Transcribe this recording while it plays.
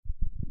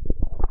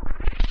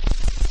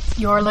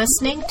You're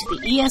listening to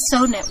the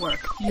ESO Network,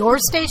 your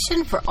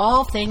station for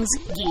all things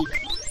geek.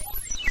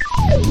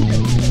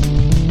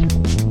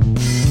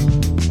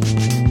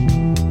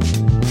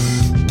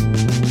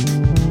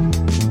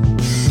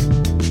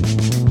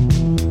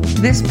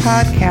 This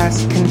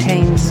podcast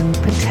contains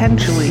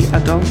potentially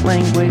adult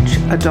language,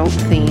 adult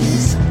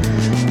themes,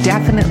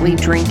 definitely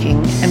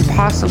drinking, and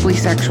possibly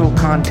sexual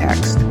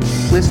context.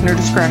 Listener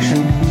discretion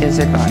is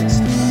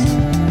advised.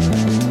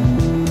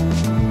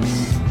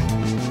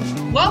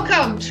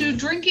 Welcome to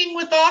Drinking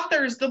with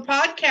Authors, the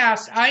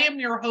podcast. I am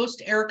your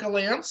host, Erica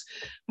Lance.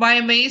 My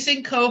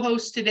amazing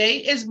co-host today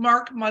is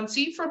Mark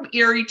Muncy from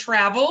Erie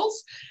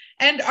Travels.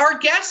 And our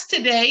guest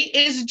today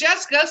is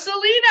Jessica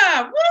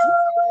Salina.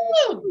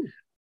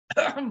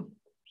 Woo!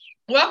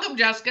 Welcome,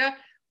 Jessica.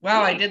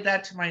 Wow, I did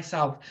that to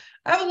myself.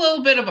 I have a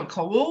little bit of a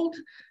cold,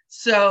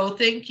 so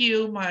thank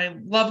you. My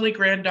lovely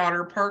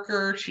granddaughter,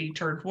 Parker, she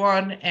turned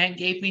 1 and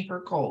gave me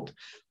her cold,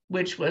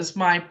 which was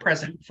my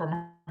present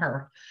from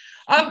her.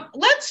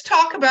 Let's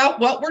talk about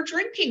what we're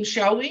drinking,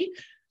 shall we?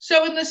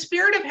 So in the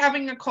spirit of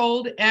having a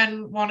cold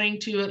and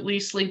wanting to at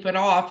least sleep it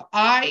off,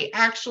 I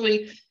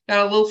actually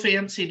got a little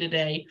fancy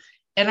today,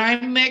 and I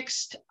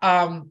mixed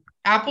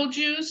apple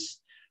juice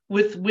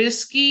with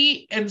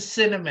whiskey and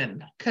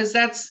cinnamon, because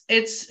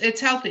it's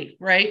healthy,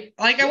 right?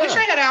 Like, I wish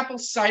I had apple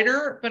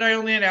cider, but I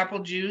only had apple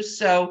juice.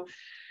 So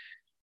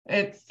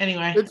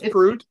anyway, it's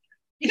fruit.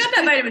 You got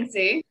that vitamin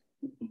C.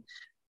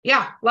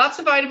 Yeah, lots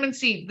of vitamin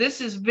C. This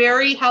is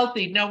very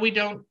healthy. No, we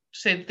don't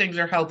say things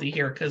are healthy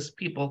here because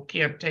people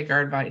can't take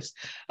our advice.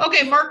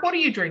 Okay, Mark, what are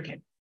you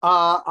drinking?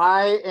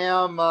 I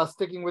am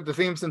sticking with the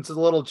theme since it's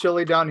a little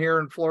chilly down here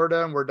in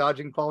Florida and we're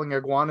dodging falling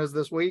iguanas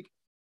this week.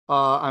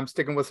 I'm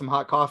sticking with some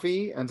hot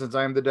coffee, and since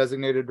I am the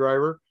designated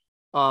driver,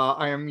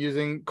 I am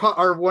using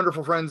our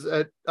wonderful friends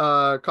at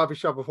Coffee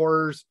Shop of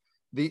Horrors,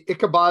 the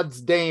Ichabod's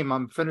Dame.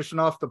 I'm finishing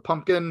off the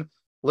pumpkin,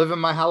 living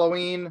my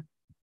Halloween.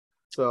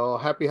 So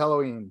happy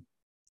Halloween.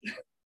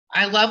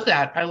 I love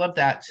that. I love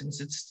that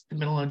since it's the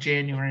middle of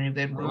January.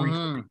 Then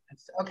we're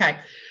okay.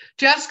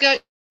 Jessica,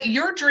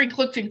 your drink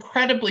looked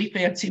incredibly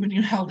fancy when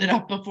you held it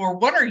up before.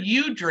 What are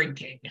you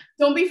drinking?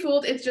 Don't be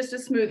fooled. It's just a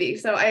smoothie.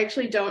 So I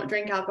actually don't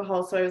drink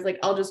alcohol. So I was like,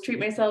 I'll just treat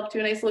myself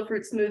to a nice little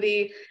fruit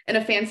smoothie in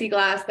a fancy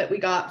glass that we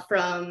got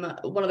from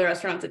one of the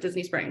restaurants at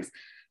Disney Springs.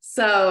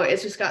 So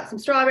it's just got some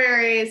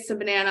strawberries, some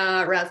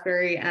banana,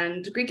 raspberry,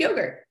 and Greek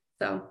yogurt.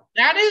 So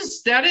that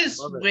is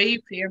way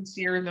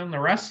fancier than the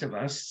rest of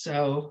us.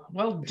 So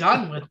well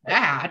done with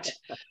that.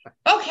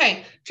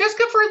 Okay,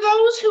 Jessica, for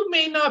those who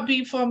may not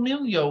be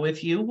familiar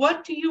with you,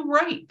 what do you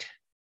write?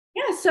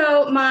 Yeah,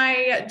 so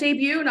my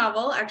debut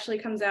novel actually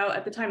comes out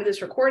at the time of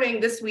this recording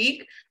this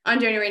week on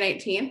January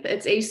 19th.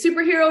 It's a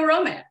superhero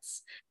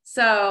romance.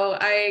 So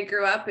I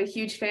grew up a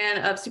huge fan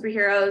of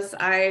superheroes.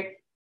 I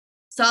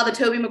saw the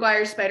Tobey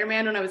Maguire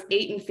Spider-Man when I was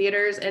 8 in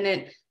theaters, and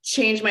it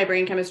changed my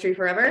brain chemistry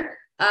forever.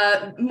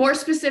 More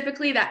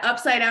specifically, that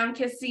upside down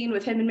kiss scene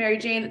with him and Mary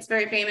Jane, that's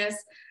very famous.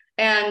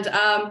 And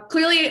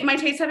clearly my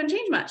tastes haven't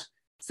changed much.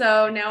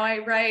 So now I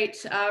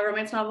write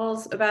romance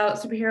novels about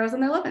superheroes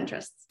and their love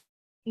interests.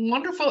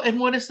 Wonderful. And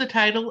what is the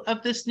title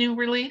of this new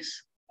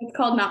release? It's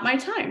called Not My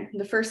Time,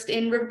 the first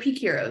in River Peak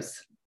Heroes.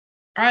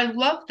 I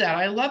love that.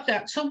 I love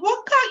that. So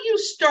what got you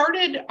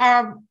started?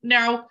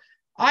 Now,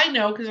 I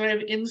know because I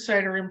have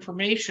insider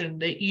information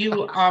that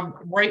you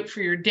write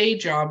for your day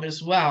job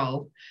as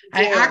well. Yeah.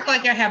 I act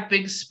like I have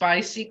big spy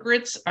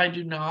secrets. I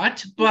do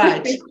not,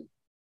 but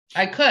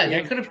I could.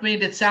 I could have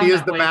made it sound. She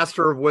is the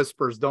master of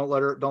whispers. Don't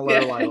let her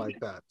lie like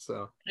that.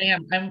 So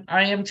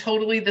I am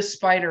totally the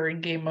spider in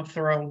Game of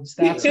Thrones.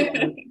 That's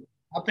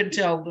up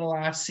until the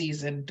last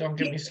season. Don't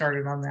get me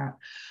started on that.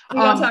 We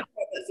don't talk about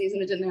that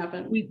season. It didn't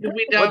happen. We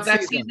know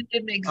that season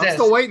didn't exist. I'm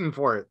still waiting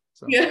for it.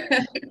 So.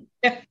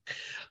 Yeah.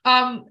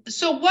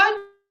 So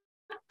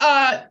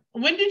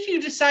when did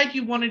you decide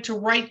you wanted to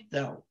write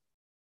though?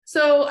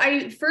 So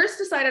I first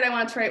decided I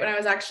wanted to write when I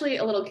was actually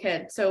a little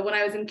kid. So when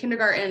I was in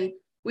kindergarten,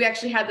 we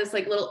actually had this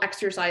like little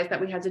exercise that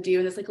we had to do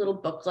in this like little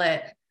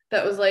booklet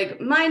that was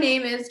like, my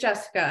name is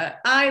Jessica.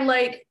 I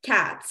like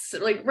cats,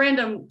 like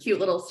random cute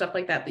little stuff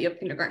like that you have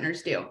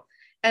kindergartners do.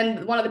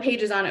 And one of the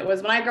pages on it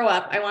was, when I grow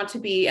up, I want to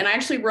be, and I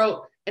actually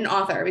wrote an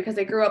author because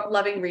I grew up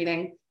loving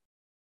reading.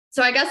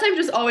 So I guess I've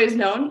just always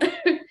known.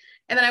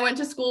 And then I went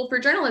to school for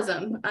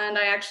journalism, and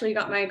I actually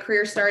got my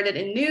career started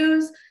in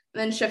news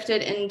and then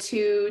shifted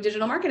into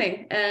digital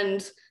marketing.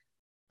 And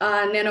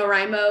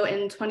NaNoWriMo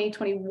in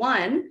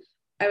 2021,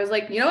 I was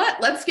like, you know what,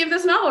 let's give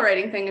this novel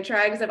writing thing a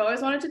try because I've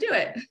always wanted to do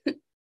it.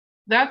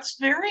 That's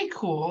very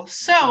cool.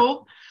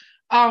 So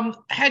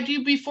had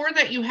you, before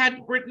that, you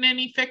hadn't written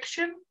any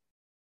fiction?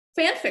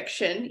 Fan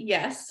fiction,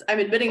 yes. I'm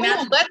admitting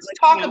that. Let's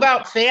talk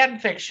about fan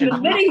fiction. I'm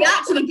admitting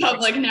that to the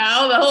public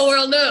now. The whole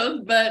world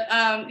knows. But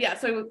yeah,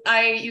 so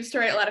I used to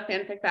write a lot of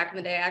fanfic back in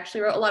the day. I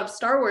actually wrote a lot of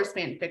Star Wars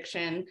fan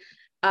fiction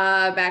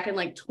back in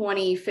like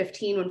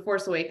 2015 when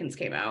Force Awakens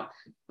came out.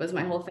 Was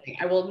my whole thing.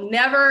 I will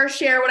never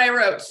share what I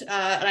wrote.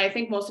 And I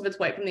think most of it's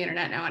wiped from the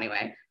internet now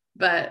anyway.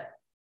 But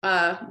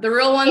The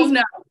real ones,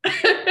 no.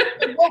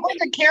 What were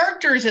the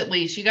characters at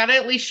least? You got to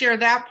at least share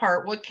that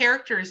part. What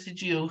characters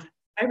did you?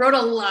 I wrote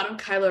a lot of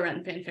Kylo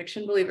Ren fan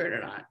fiction, believe it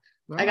or not.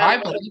 I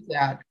believe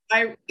that.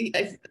 I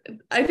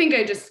think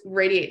I just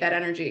radiate that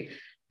energy,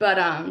 but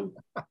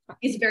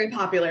it's very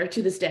popular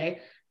to this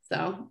day.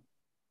 So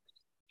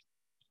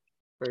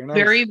Very nice.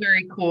 Very,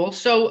 very cool.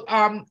 So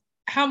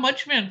how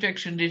much fan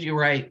fiction did you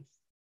write?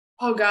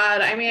 Oh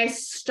God. I mean, I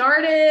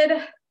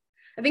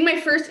think my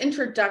first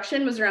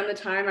introduction was around the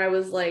time I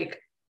was like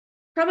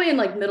probably in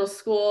like middle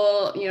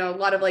school, you know, a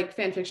lot of like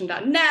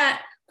fanfiction.net.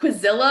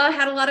 Quizilla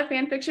had a lot of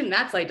fan fiction.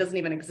 That site doesn't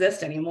even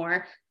exist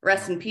anymore.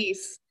 Rest in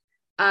peace.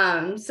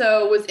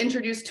 So was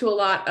introduced to a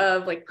lot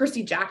of like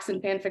Percy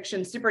Jackson fan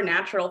fiction,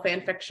 supernatural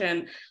fan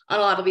fiction on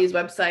a lot of these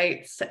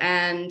websites.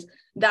 And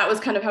that was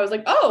kind of how I was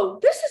like, oh,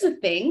 this is a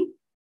thing.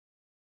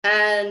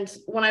 And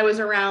when I was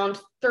around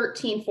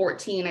 13,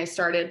 14, I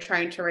started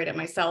trying to write it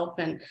myself.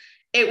 And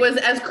it was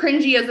as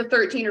cringy as a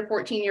 13 or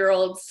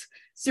 14-year-old's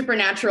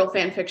supernatural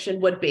fan fiction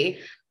would be.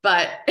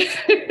 But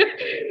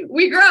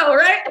we grow,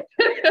 right?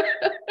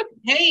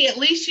 Hey, at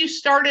least you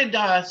started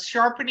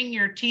sharpening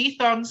your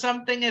teeth on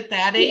something at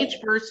that age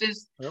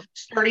versus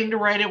starting to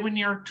write it when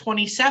you're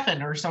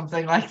 27 or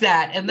something like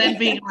that. And then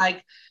being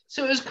like,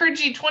 so it was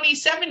cringy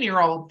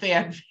 27-year-old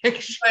fan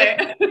fiction.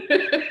 Right.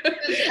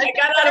 I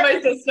got out of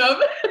my system.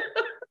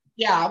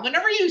 Yeah,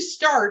 whenever you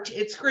start,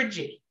 it's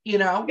cringy, you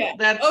know?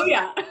 Yeah. Oh,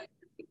 yeah.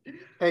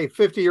 Hey,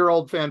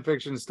 50-year-old fan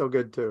fiction is still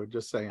good too.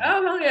 Just saying.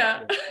 Oh, hell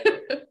yeah.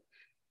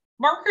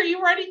 Mark, are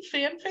you writing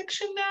fan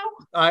fiction now?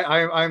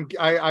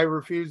 I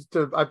refuse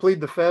to. I plead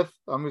the fifth.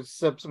 I'm gonna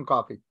sip some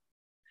coffee.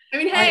 I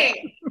mean,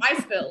 hey, I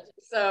spilled,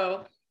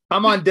 so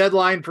I'm on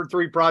deadline for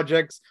 3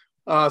 projects,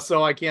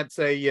 so I can't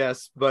say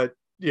yes. But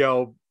you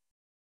know,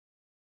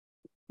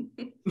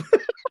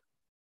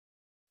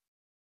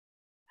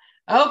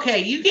 okay,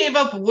 you gave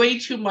up way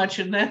too much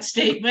in that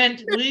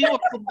statement. We will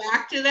come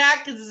back to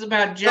that because it's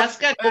about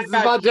Jessica. It's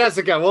about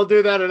Jessica. We'll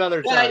do that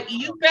another time. But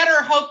you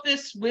better hope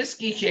this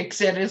whiskey kicks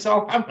in, is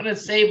all I'm going to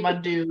say, my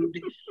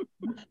dude.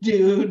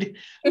 Dude.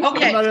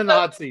 Okay. I'm not in the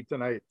hot seat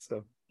tonight,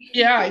 so.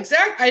 Yeah,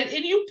 exactly.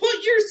 And you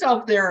put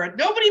yourself there.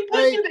 Nobody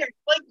put you there.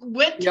 Like,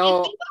 when you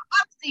in the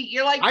hot seat,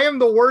 you're like. I am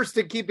the worst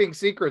at keeping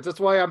secrets. That's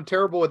why I'm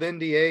terrible with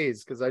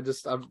NDAs, because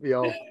I'm, you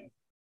know.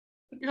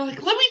 You're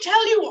like, let me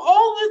tell you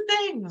all the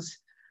things.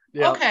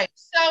 Yeah. Okay,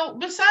 so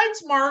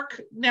besides Mark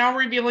now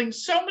revealing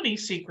so many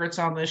secrets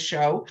on this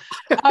show,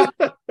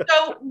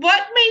 so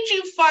what made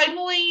you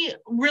finally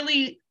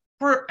really,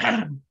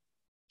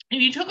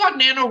 you took on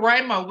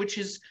NaNoWriMo, which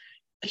is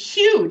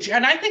huge,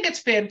 and I think it's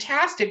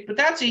fantastic, but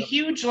that's a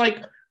huge,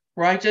 like,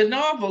 write a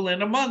novel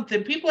in a month,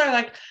 and people are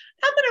like,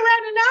 I'm going to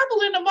write a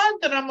novel in a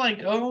month, and I'm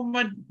like, oh,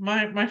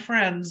 my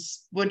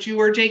friends, what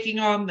you are taking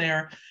on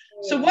there.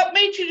 So what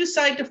made you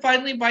decide to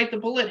finally bite the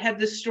bullet? Had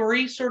this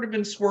story sort of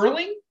been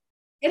swirling?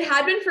 It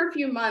had been for a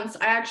few months.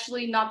 I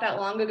actually, not that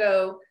long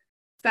ago,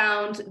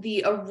 found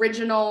the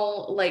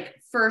original, like,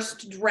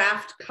 first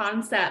draft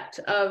concept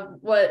of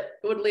what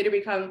would later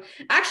become,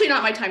 actually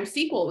not my time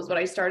sequel was what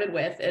I started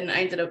with, and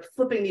I ended up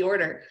flipping the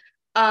order.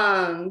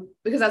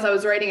 Because as I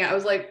was writing it, I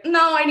was like,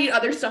 no, I need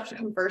other stuff to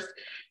come first.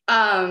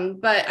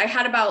 But I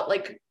had about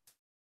like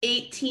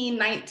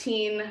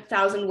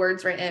 19,000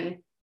 words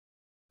written.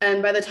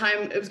 And by the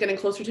time it was getting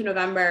closer to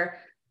November,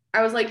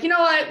 I was like, you know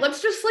what,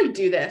 let's just like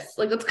do this.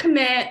 Like, let's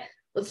commit.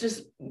 Let's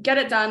just get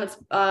it done.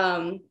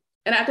 And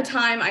at the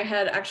time I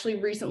had actually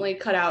recently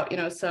cut out, you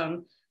know,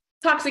 some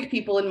toxic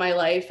people in my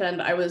life. And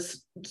I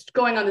was just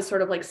going on this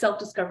sort of like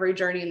self-discovery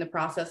journey in the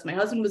process. My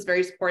husband was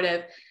very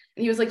supportive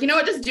and he was like, you know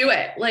what, just do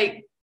it.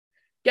 Like,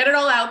 get it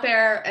all out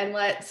there and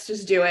let's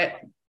just do it.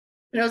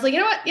 And I was like, you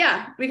know what?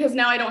 Yeah. Because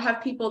now I don't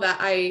have people that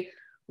I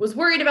was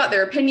worried about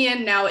their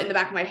opinion now in the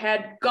back of my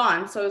head,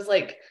 gone. So I was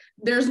like,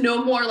 there's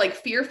no more like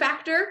fear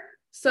factor.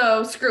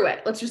 So screw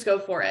it. Let's just go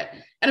for it.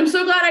 And I'm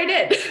so glad I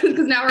did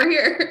because now we're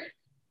here.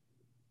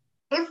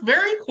 That's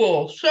very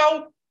cool.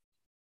 So,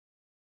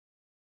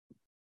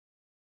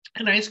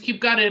 and I just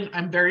keep got in.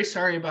 I'm very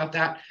sorry about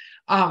that.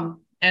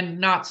 And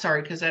not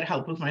sorry because that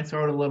helped with my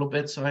throat a little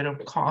bit so I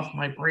don't cough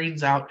my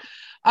brains out.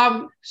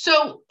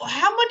 So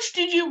how much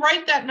did you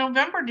write that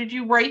November? Did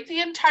you write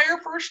the entire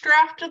first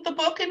draft of the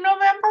book in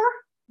November?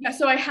 Yeah,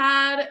 so I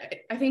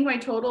think my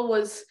total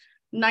was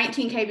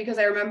 19K because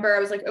I remember I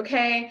was like,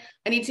 okay,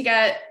 I need to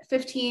get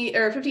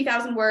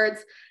 50,000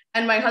 words.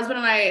 And my husband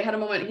and I had a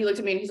moment, he looked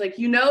at me and he's like,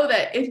 you know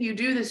that if you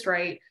do this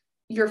right,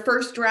 your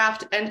first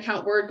draft end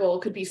count word goal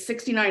could be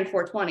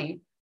 69,420.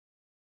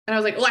 And I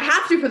was like, well, I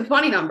have to for the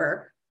funny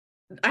number.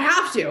 I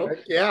have to.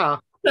 Yeah.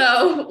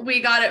 So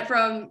we got it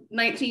from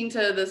 19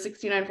 to the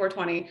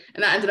 69,420.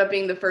 And that ended up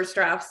being the first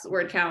draft's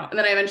word count. And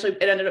then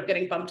it ended up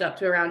getting bumped up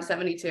to around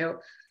 72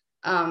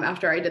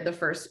 after I did the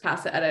first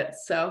pass of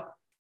edits.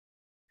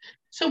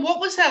 So what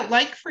was that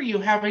like for you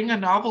having a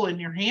novel in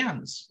your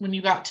hands when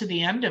you got to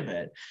the end of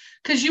it?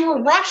 Because you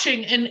were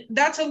rushing, and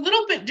that's a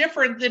little bit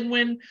different than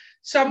when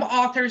some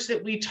authors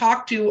that we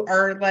talk to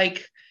are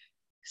like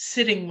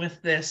sitting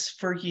with this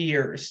for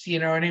years. You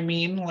know what I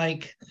mean?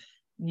 Like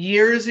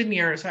years and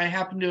years. I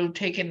happen to have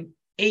taken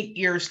 8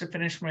 years to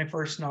finish my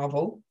first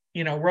novel.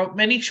 Wrote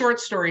many short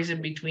stories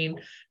in between,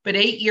 but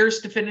 8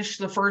 years to finish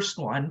the first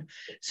one.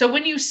 So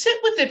when you sit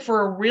with it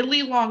for a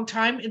really long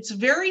time, it's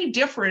very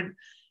different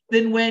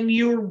than when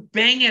you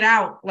bang it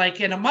out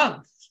like in a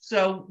month.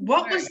 So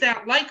what was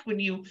that like when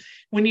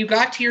you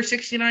got to your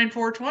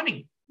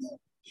 69-420?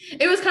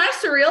 It was kind of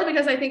surreal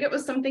because I think it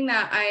was something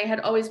that I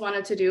had always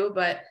wanted to do,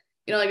 but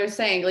like I was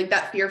saying, like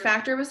that fear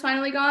factor was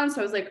finally gone.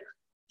 So I was like,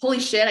 holy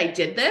shit, I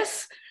did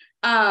this,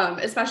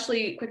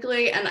 especially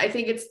quickly. And I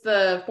think it's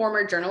the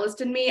former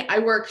journalist in me. I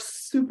work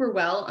super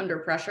well under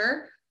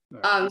pressure.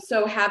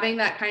 So having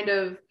that kind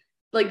of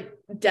like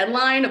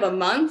deadline of a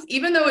month,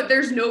 even though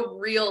there's no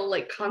real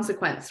like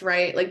consequence,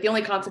 right? Like the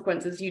only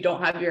consequence is you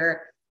don't have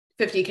your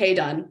 50K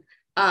done.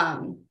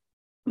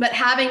 But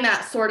having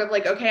that sort of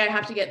like, okay, I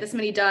have to get this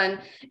many done,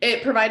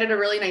 it provided a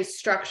really nice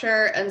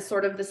structure and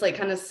sort of this like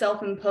kind of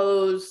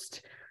self-imposed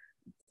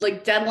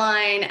like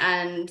deadline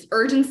and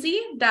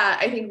urgency that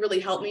I think really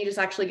helped me just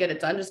actually get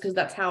it done, just because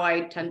that's how I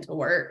tend to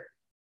work.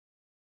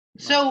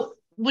 So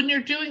when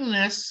you're doing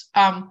this,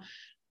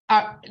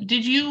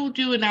 did you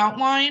do an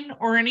outline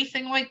or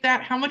anything like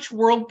that? How much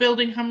world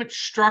building, how much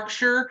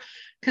structure?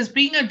 Because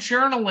being a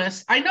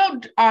journalist, I know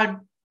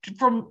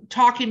from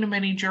talking to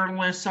many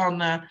journalists on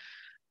the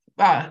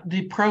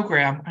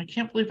program, I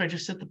can't believe I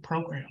just said the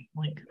program.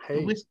 Like,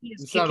 hey, you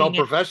sound all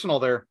professional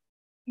there.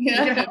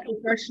 Yeah, how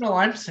professional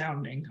I'm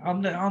sounding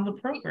on the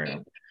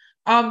program.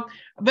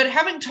 But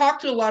having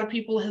talked to a lot of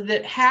people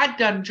that had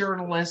done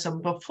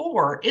journalism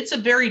before, it's a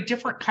very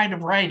different kind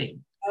of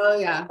writing. Oh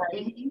yeah.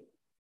 Right? Mm-hmm.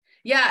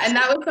 Yeah, and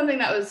that was something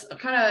that was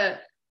kind of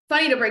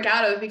funny to break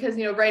out of, because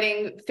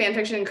writing fan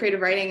fiction and creative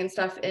writing and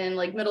stuff in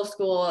like middle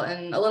school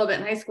and a little bit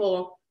in high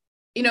school,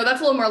 that's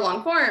a little more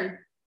long form.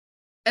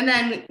 And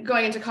then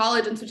going into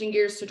college and switching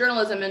gears to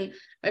journalism, and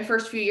my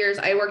first few years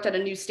I worked at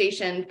a news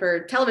station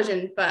for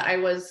television, but I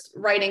was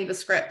writing the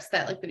scripts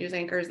that like the news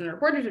anchors and the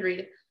reporters would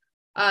read.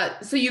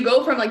 So you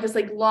go from like this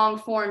like long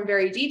form,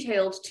 very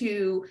detailed,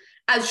 to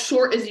as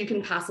short as you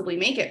can possibly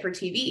make it for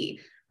TV,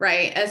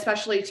 right?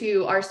 Especially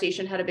too, our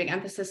station had a big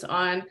emphasis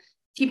on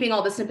keeping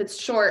all the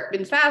snippets short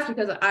and fast,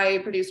 because I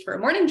produced for a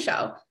morning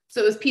show.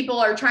 So as people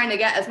are trying to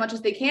get as much as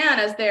they can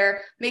as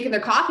they're making their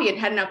coffee and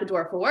heading out the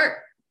door for work.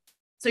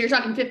 So you're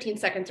talking 15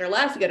 seconds or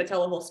less, you got to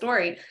tell a whole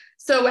story.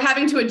 So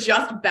having to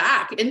adjust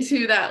back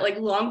into that like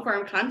long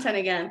form content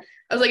again,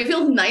 I was like, it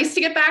feels nice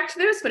to get back to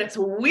this, but it's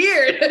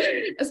weird,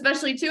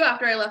 especially too,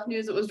 after I left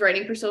news, it was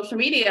writing for social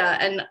media.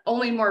 And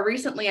only more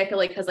recently, I feel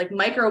like has like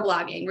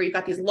microblogging, where you've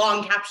got these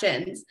long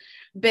captions,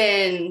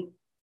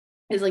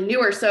 is like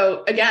newer.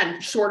 So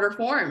again, shorter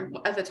form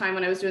at the time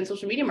when I was doing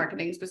social media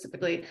marketing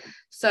specifically.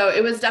 So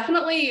it was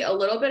definitely a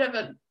little bit of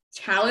a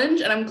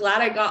challenge, and I'm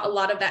glad I got a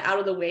lot of that out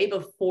of the way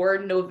before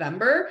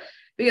November,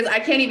 because I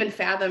can't even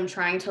fathom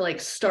trying to like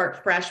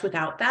start fresh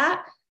without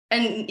that.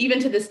 And even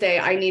to this day,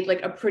 I need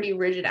like a pretty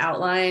rigid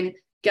outline,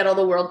 get all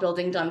the world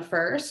building done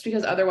first,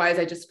 because otherwise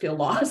I just feel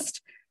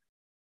lost.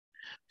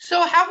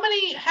 So how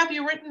many have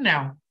you written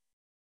now?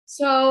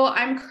 So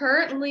I'm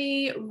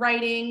currently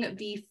writing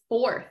the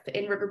 4th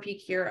in River Peak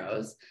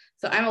Heroes.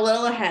 So I'm a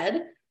little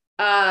ahead.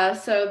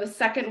 So the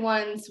second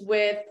one's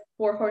with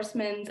Four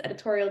Horsemen's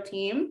editorial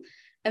team.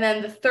 And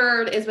then the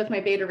third is with my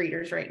beta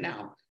readers right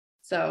now.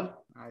 So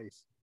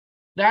nice.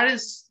 That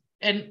is,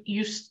 and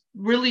you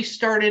really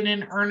started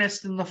in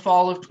earnest in the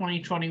fall of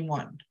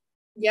 2021.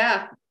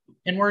 Yeah.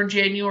 And we're in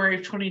January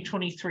of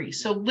 2023.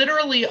 So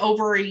literally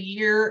over a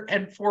year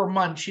and 4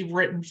 months, you've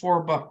written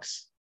 4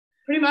 books.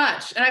 Pretty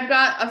much. And I've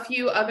got a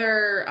few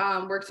other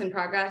works in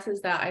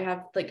progresses that I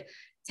have like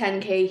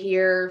 10K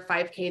here,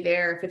 5K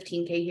there,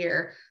 15K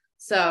here.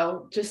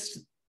 So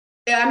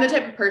I'm the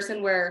type of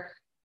person where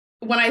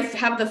when I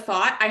have the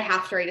thought, I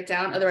have to write it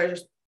down. Otherwise,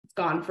 it's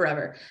gone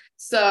forever.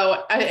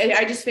 So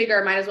I just figure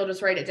I might as well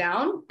just write it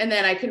down, and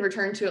then I can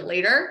return to it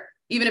later,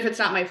 even if it's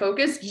not my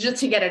focus, just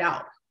to get it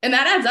out. And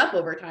that adds up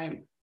over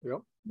time. Yep.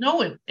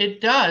 No,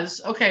 it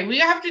does. Okay, we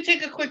have to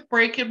take a quick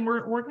break, and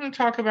we're going to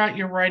talk about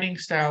your writing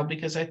style,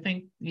 because I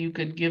think you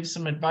could give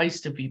some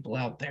advice to people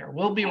out there.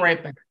 We'll be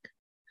right back.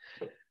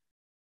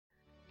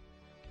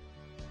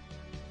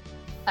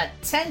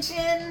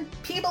 Attention,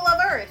 people of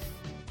Earth!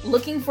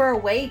 Looking for a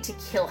way to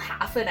kill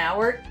half an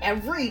hour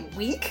every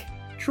week?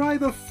 Try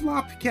the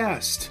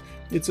Flopcast.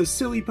 It's a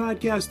silly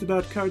podcast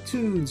about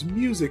cartoons,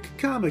 music,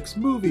 comics,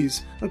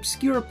 movies,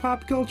 obscure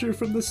pop culture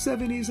from the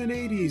 70s and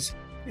 80s,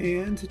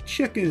 and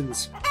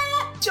chickens.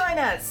 Join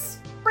us!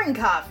 Bring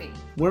coffee!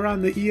 We're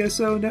on the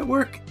ESO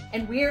network.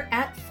 And we're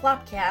at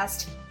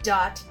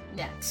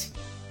flopcast.net.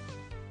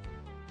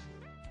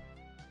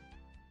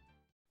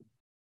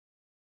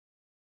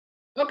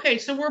 Okay,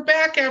 so we're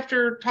back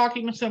after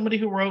talking to somebody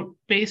who wrote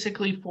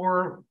basically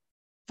 4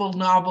 full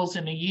novels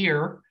in a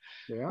year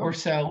or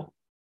so.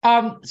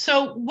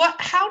 So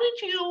how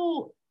did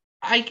you,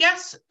 I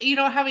guess,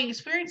 having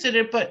experienced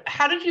it, but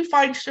how did you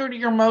find sort of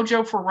your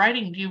mojo for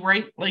writing? Do you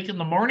write like in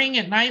the morning,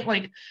 at night?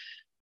 Like,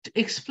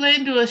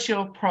 Explain to us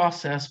your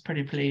process,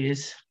 pretty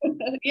please.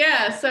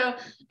 Yeah, so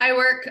I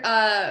work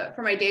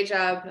for my day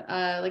job,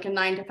 like a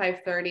 9 to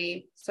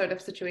 5:30 sort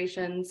of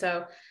situation.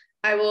 So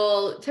I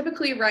will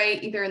typically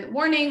write either in the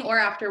morning or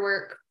after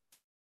work.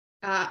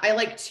 I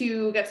like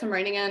to get some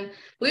writing in,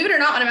 believe it or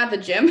not, when I'm at the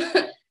gym.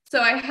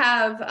 So I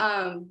have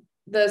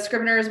the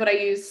Scrivener is what I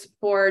use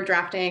for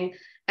drafting,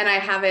 and I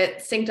have it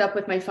synced up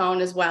with my phone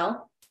as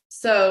well.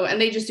 So, and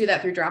they just do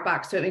that through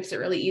Dropbox, so it makes it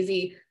really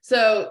easy.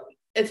 So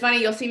it's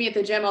funny, you'll see me at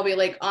the gym, I'll be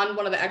like on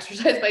one of the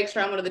exercise bikes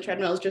or on one of the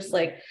treadmills, just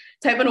like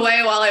typing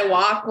away while I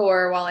walk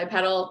or while I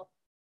pedal.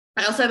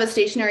 I also have a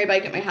stationary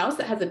bike at my house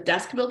that has a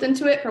desk built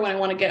into it for when I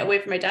want to get away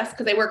from my desk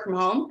because I work from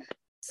home.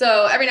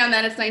 So every now and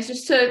then it's nice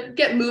just to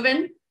get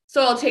moving.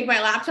 So I'll take my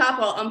laptop,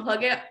 I'll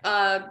unplug it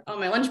on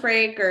my lunch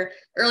break or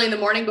early in the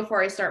morning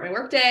before I start my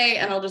workday,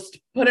 and I'll just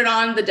put it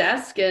on the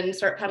desk and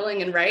start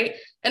pedaling and write.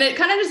 And it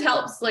kind of just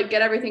helps like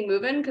get everything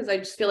moving because I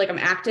just feel like I'm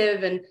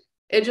active, and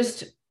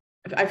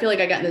I feel like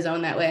I get in the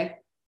zone that way.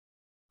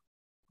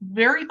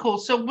 Very cool.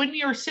 So when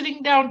you're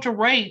sitting down to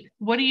write,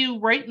 what do you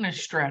write in a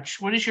stretch?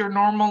 What is your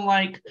normal,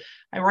 like,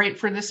 I write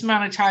for this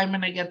amount of time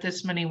and I get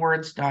this many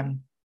words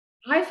done?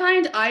 I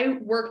find I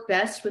work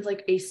best with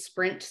like a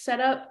sprint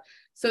setup.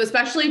 So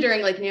especially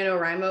during like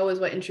NaNoWriMo is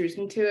what introduced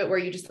me to it, where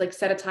you just like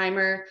set a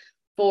timer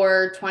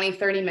for 20,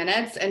 30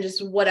 minutes and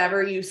just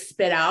whatever you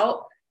spit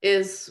out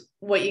is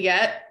what you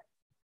get.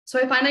 So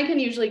I find I can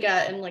usually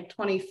get in like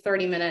 20,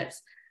 30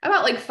 minutes,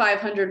 about like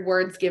 500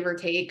 words, give or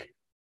take.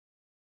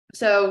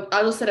 So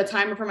I'll just set a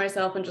timer for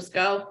myself and just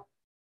go.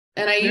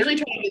 And I usually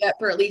try to do that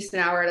for at least an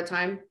hour at a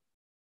time.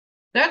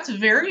 That's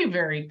very,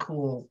 very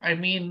cool. I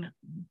mean,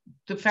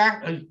 the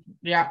fact,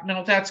 yeah,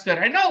 no, that's good.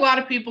 I know a lot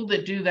of people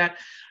that do that.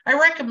 I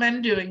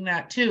recommend doing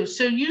that too.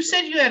 So you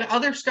said you had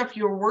other stuff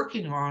you were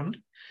working on.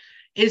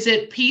 Is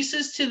it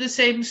pieces to the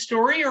same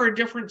story or a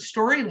different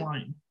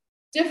storyline?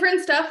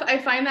 Different stuff. I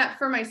find that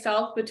for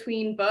myself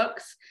between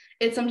books,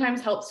 it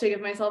sometimes helps to give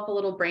myself a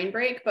little brain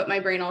break, but my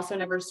brain also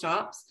never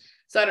stops.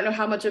 So I don't know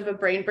how much of a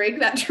brain break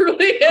that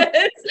truly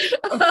is.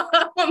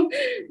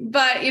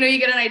 But, you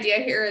get an idea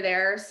here or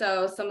there.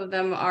 So some of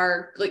them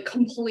are like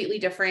completely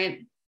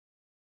different.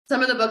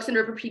 Some of the books in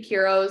River Peak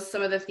Heroes,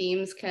 some of the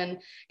themes can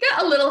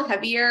get a little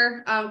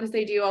heavier because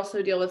they do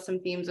also deal with some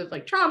themes of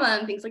like trauma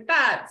and things like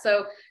that.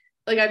 So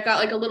like I've got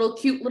like a little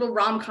cute little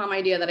rom-com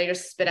idea that I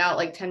just spit out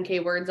like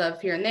 10K words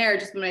of here and there,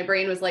 just when my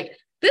brain was like,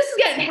 this is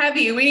getting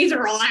heavy, we need to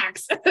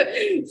relax.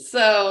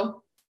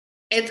 So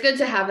it's good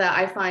to have that,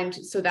 I find,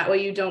 so that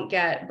way you don't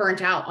get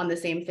burnt out on the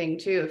same thing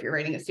too if you're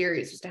writing a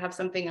series, just to have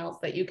something else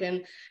that you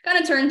can kind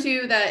of turn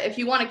to, that if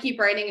you want to keep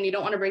writing and you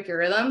don't want to break your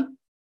rhythm,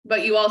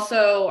 but you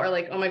also are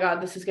like, oh my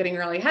God, this is getting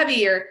really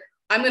heavy, or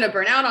I'm going to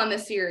burn out on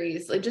this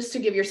series, like just to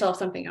give yourself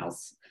something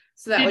else.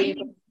 So that way you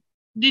can...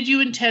 Did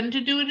you intend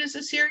to do it as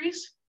a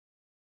series?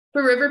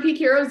 For River Peak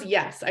Heroes,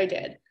 yes, I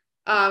did.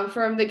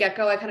 From the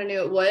get-go, I kind of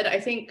knew it would. I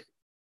think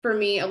for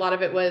me, a lot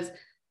of it was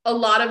a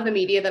lot of the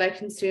media that I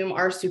consume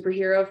are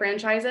superhero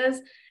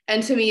franchises.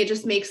 And to me, it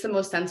just makes the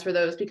most sense for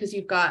those because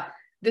you've got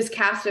this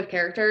cast of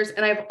characters.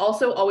 And I've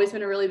also always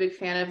been a really big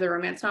fan of the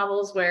romance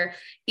novels where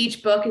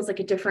each book is like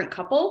a different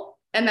couple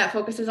and that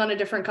focuses on a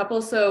different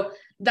couple. So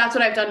that's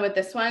what I've done with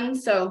this one.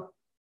 So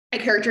a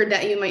character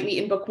that you might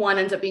meet in book one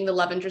ends up being the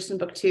love interest in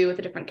book two with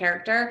a different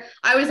character.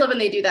 I always love when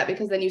they do that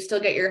because then you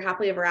still get your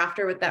happily ever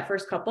after with that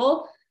first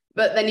couple,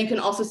 but then you can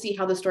also see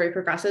how the story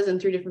progresses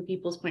and through different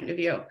people's point of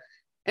view.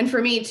 And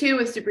for me too,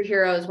 with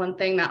superheroes, one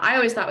thing that I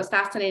always thought was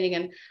fascinating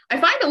and I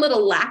find a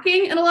little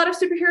lacking in a lot of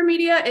superhero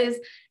media is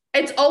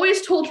it's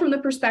always told from the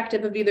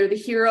perspective of either the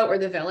hero or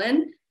the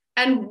villain.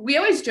 And we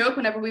always joke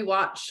whenever we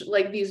watch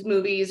like these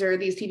movies or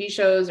these TV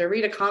shows or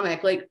read a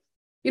comic, like,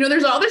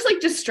 there's all this like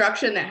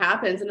destruction that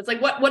happens. And it's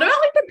like, what about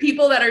like the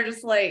people that are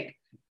just like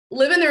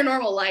living their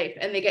normal life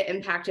and they get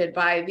impacted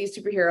by these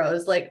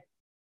superheroes? Like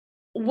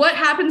what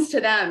happens to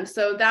them?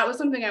 So that was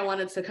something I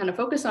wanted to kind of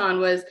focus on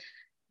was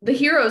the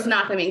hero is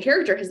not the main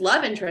character, his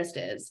love interest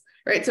is,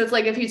 right? So it's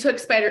like if you took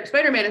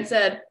Spider-Man and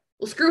said,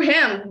 well, screw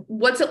him,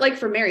 what's it like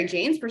from Mary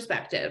Jane's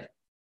perspective?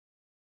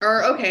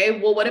 Or, okay,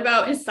 well, what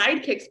about his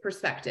sidekick's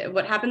perspective?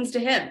 What happens to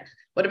him?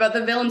 What about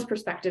the villain's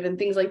perspective and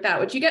things like that,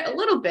 which you get a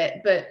little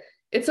bit, but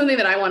it's something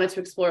that I wanted to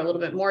explore a little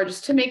bit more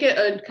just to make it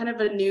a kind of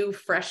a new,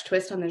 fresh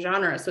twist on the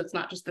genre. So it's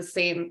not just the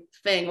same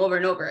thing over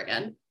and over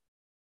again.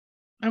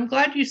 I'm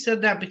glad you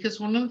said that because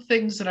one of the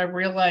things that I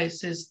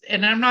realized is,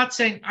 and I'm not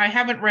saying I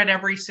haven't read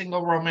every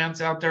single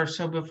romance out there,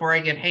 so before I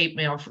get hate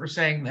mail for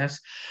saying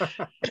this,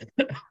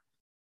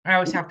 I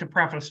always have to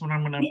preface when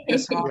I'm going to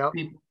piss off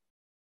people,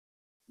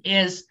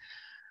 is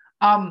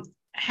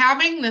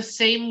having the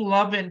same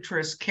love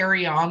interest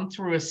carry on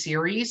through a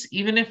series,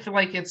 even if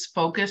like it's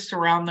focused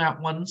around that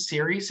one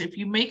series, if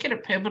you make it a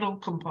pivotal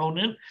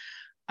component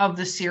of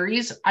the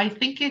series, I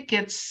think it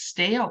gets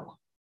stale.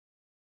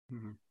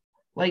 Mm-hmm.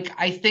 Like,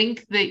 I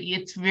think that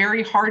it's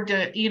very hard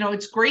to,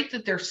 it's great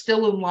that they're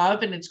still in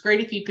love and it's great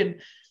if you can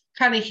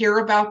kind of hear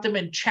about them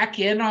and check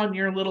in on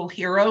your little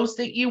heroes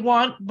that you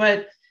want.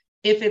 But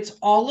if it's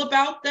all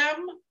about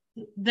them,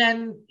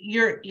 then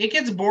it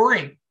gets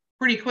boring.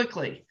 pretty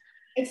quickly.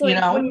 It's like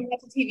you know? when you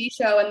watch a TV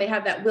show and they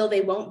have that will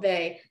they, won't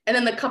they, and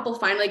then the couple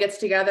finally gets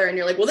together and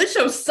you're like, well, this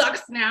show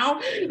sucks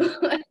now.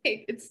 Like,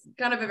 it's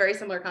kind of a very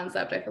similar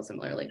concept. I feel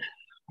similarly.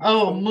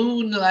 Oh,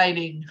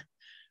 moonlighting.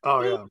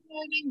 Oh yeah,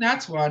 Moonlighting,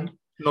 that's one.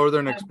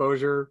 Northern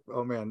Exposure.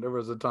 Oh man, there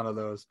was a ton of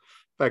those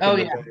back Oh,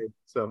 in the day.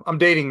 So I'm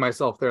dating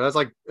myself there. That's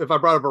like if I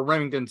brought up a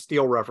Remington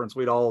Steel reference,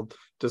 we'd all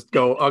just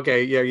go,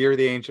 okay, yeah, you're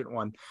the ancient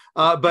one.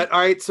 But all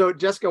right, so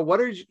Jessica,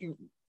 what are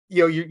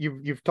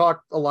you've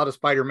talked a lot of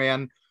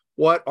Spider-Man.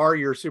 What are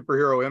your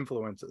superhero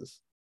influences?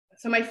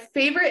 So my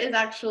favorite is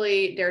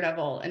actually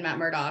Daredevil and Matt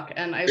Murdock,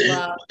 and I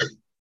love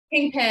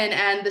Kingpin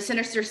and the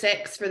Sinister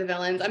Six for the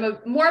villains. I'm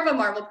more of a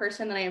Marvel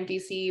person than I am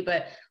DC,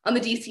 but on the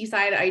DC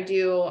side, I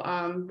do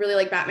really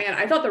like Batman.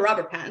 I thought the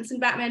Robert Pattinson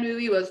Batman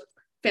movie was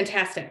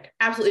fantastic,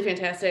 absolutely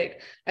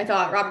fantastic. I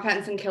thought Robert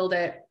Pattinson killed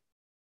it,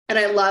 and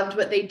I loved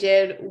what they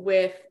did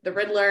with the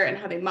Riddler and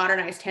how they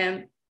modernized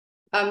him.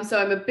 So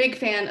I'm a big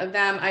fan of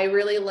them. I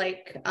really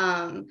like,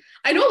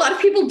 I know a lot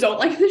of people don't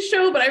like this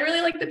show, but I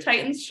really like the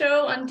Titans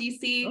show on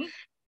DC.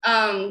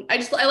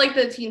 I like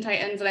the Teen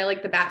Titans and I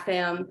like the Bat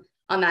Fam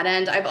on that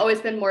end. I've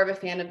always been more of a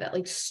fan of that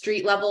like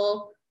street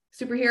level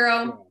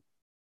superhero,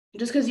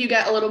 just because you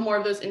get a little more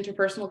of those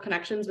interpersonal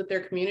connections with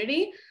their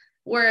community.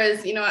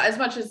 Whereas, as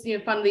much as,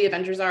 fun the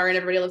Avengers are and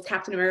everybody loves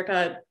Captain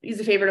America, he's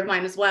a favorite of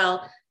mine as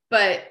well.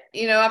 But,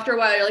 after a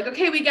while, you're like,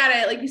 okay, we got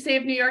it. Like, you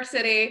saved New York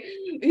City,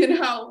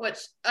 which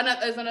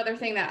is another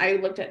thing that I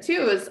looked at,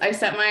 too, is I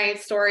set my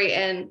story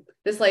in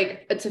this,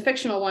 like, it's a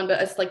fictional one,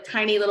 but it's, like,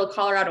 tiny little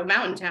Colorado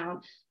mountain town.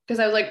 Because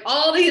I was like,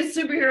 all these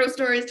superhero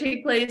stories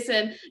take place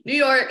in New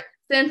York,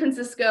 San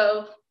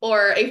Francisco,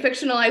 or a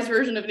fictionalized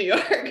version of New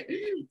York.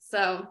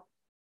 So.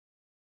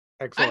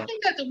 Excellent.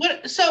 I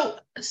think so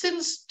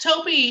since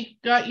Toby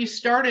got you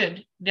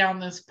started down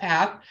this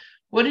path,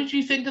 what did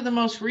you think of the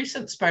most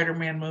recent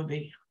Spider-Man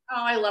movie?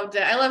 Oh, I loved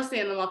it. I love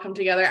seeing them all come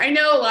together. I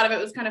know a lot of it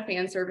was kind of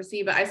fan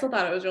servicey, but I still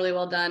thought it was really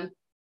well done.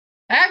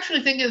 I actually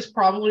think it's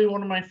probably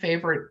one of my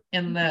favorite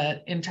in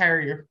the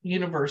entire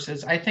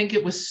universes. I think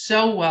it was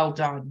so well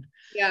done.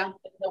 Yeah.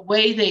 The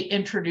way they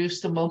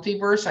introduced the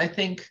multiverse, I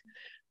think,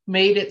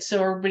 made it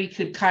so everybody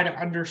could kind of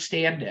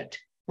understand it.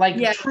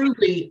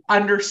 Truly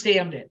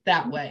understand it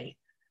that way.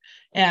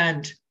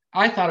 And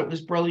I thought it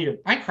was brilliant.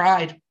 I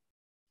cried.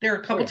 There are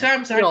a couple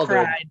times I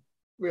cried.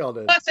 We all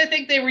did. Plus, I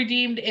think they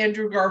redeemed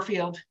Andrew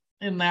Garfield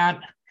in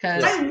that.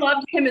 I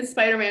loved him as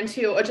Spider-Man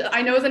too, which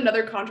I know is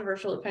another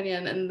controversial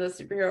opinion in the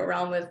superhero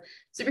realm with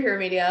superhero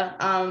media.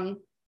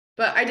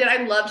 But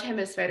I loved him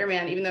as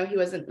Spider-Man, even though he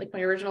wasn't like my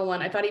original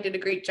one. I thought he did a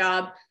great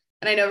job.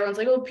 And I know everyone's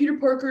like, oh, Peter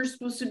Parker's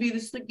supposed to be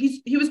this, like,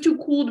 he was too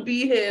cool to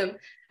be him.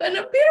 But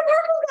no, Peter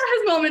Parker's got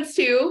his moments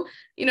too,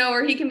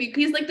 where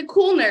he's like the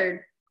cool nerd.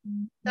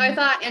 So I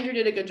thought Andrew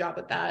did a good job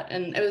with that.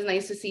 And it was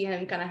nice to see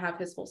him kind of have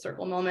his full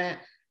circle moment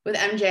with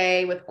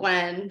MJ, with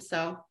Gwen.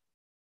 So.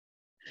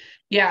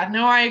 Yeah,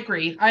 no, I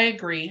agree.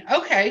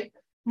 Okay.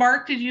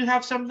 Mark, did you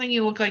have something?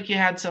 You look like you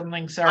had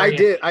something.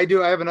 Sorry. I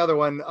do. I have another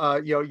one.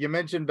 You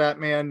mentioned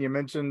Batman, you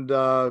mentioned,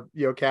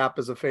 Cap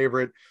as a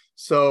favorite.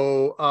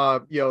 So,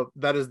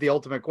 that is the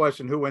ultimate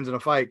question. Who wins in a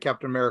fight,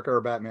 Captain America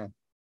or Batman?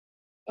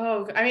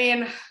 Oh, I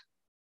mean,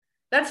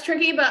 that's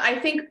tricky, but I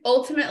think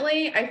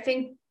ultimately,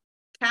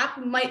 Cap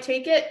might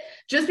take it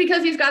just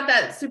because he's got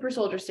that super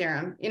soldier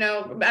serum.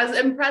 As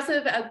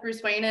impressive as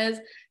Bruce Wayne is,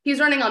 he's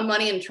running on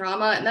money and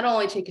trauma, and that'll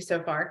only take you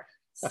so far.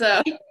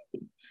 So.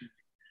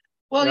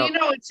 Well,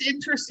 it's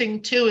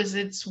interesting too, is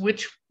it's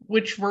which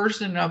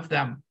version of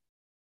them.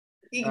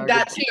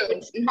 That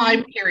too.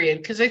 Time period,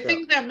 because I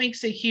think that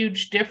makes a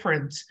huge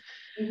difference.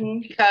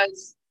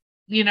 Because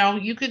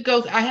you could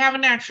go. I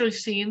haven't actually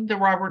seen the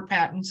Robert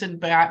Pattinson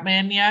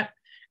Batman yet,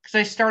 because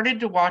I started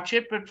to watch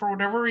it, but for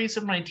whatever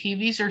reason, my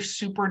TVs are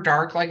super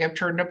dark. Like I've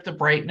turned up the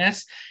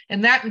brightness,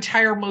 and that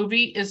entire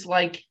movie is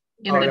like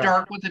in the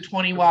dark with a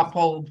 20-watt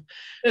bulb.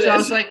 I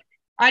was like,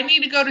 I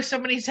need to go to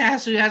somebody's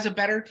house who has a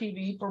better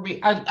TV for me.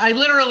 I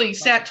literally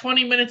sat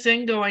 20 minutes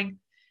in going,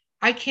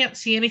 I can't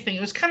see anything.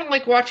 It was kind of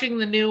like watching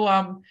the new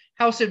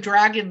House of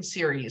Dragons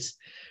series,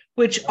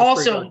 which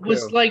also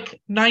was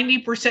like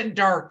 90%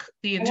 dark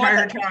the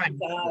entire time.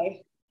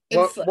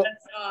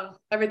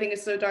 Everything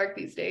is so dark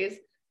these days.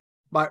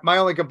 My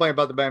only complaint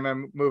about the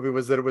Batman movie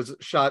was that it was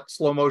shot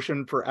slow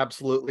motion for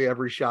absolutely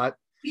every shot.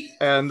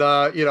 And,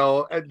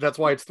 that's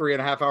why it's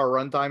 3.5 hour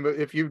runtime. But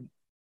if you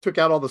took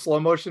out all the slow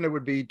motion, it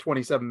would be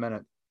 27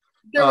 minutes.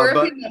 There were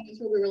a few moments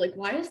where we were like,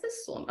 why is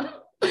this slow mo?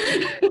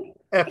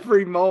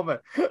 Every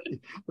moment. It's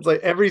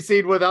like every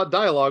scene without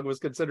dialogue was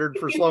considered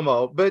for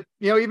slow-mo. But,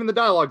 even the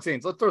dialogue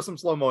scenes, let's throw some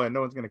slow-mo in. No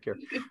one's going to care.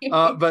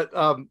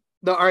 No,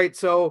 all right.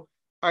 So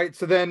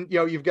then,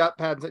 you've got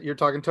Pat, you're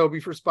talking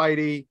Toby for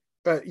Spidey.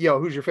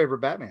 Who's your favorite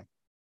Batman?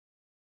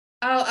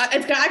 Oh,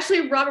 it's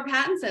actually Robert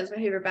Pattinson is my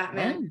favorite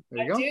Batman.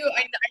 There you go.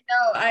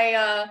 I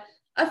know.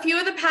 A few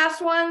of the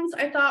past ones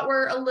I thought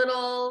were a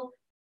little,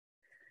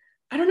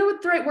 I don't know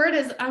what the right word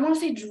is. I want to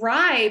say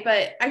dry,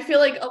 but I feel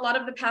like a lot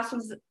of the past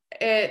ones,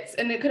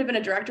 and it could have been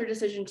a director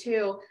decision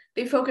too.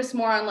 They focus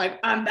more on like,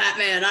 I'm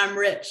Batman, I'm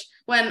rich.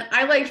 when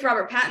I liked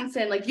Robert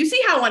Pattinson, like you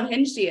see how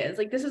unhinged he is.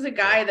 Like this is a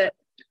guy that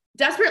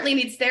desperately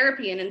needs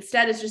therapy and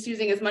instead is just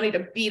using his money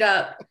to beat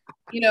up,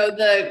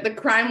 the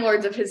crime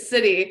lords of his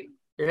city.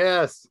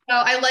 Yes. So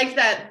I like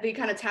that they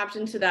kind of tapped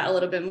into that a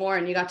little bit more,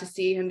 and you got to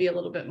see him be a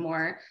little bit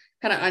more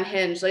kind of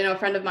unhinged. Like, a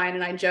friend of mine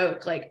and I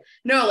joke, like,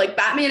 no, like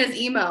Batman is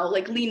emo,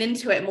 like lean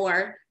into it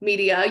more,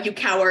 media, you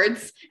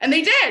cowards. And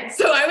they did.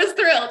 So I was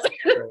thrilled.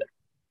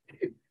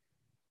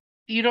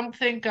 You don't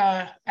think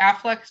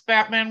Affleck's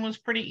Batman was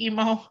pretty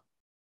emo?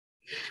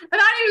 I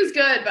thought he was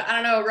good, but I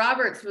don't know.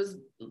 Roberts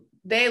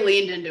they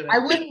leaned into it. I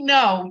wouldn't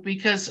know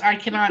because I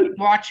cannot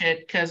watch it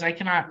because I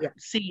cannot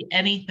see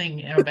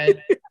anything of it.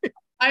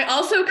 I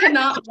also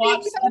cannot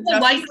watch the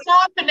lights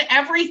off and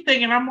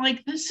everything, and I'm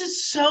like, this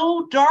is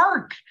so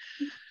dark.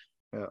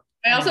 Yeah.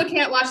 I also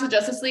can't watch the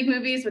Justice League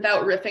movies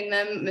without riffing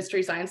them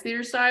Mystery Science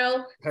Theater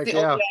style. It's the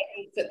only way I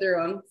can sit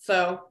through them.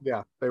 So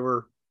yeah, they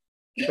were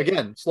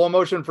again slow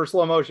motion for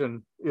slow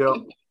motion.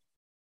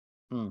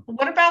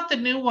 What about the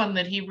new one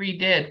that he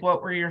redid?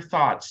 What were your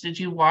thoughts? Did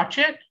you watch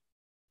it?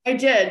 I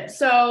did.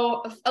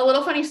 So a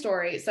little funny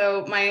story.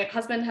 So my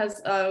husband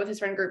has with his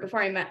friend group,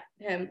 before I met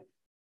him,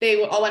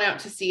 they all went out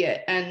to see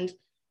it, and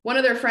one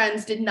of their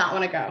friends did not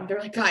want to go. They were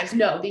like, guys,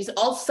 no, these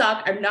all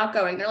suck. I'm not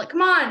going. They're like,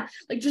 come on,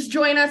 like just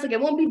join us. Like it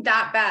won't be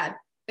that bad.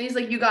 And he's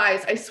like, you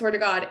guys, I swear to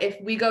God, if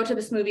we go to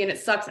this movie and it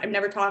sucks, I'm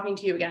never talking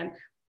to you again.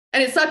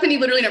 And it sucked, and he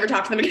literally never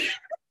talked to them again.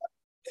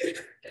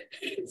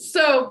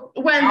 So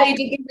when they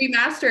did the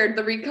remastered,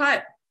 the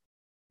recut,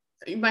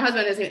 my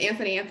husband, his name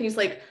Anthony. Anthony's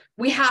like,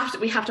 we have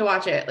to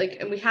watch it. Like,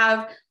 and we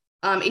have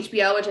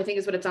HBO, which I think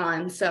is what it's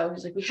on. So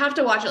he's like, we have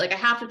to watch it. Like, I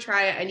have to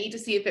try it. I need to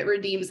see if it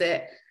redeems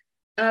it.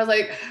 And I was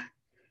like,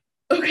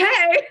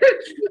 okay.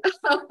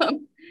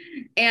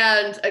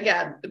 And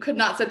again, could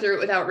not sit through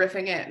it without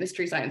riffing it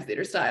Mystery Science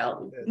Theater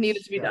style.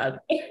 Needed to be done.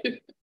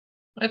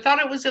 I thought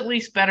it was at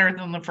least better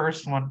than the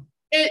first one.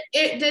 It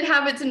did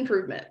have its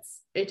improvements.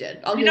 It did.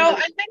 I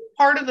think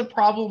part of the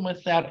problem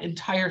with that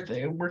entire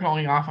thing, we're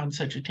going off on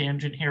such a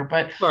tangent here,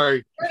 but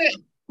sorry.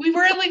 We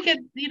really get,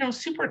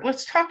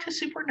 let's talk to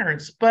super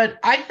nerds. But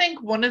I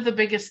think one of the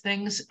biggest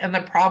things and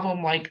the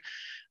problem, like,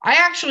 I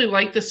actually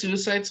like the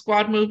Suicide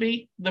Squad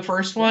movie, the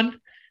first one.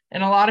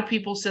 And a lot of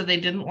people said they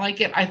didn't like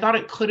it. I thought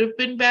it could have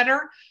been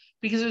better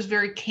because it was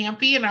very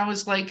campy. And I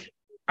was like,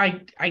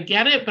 I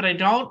get it, but I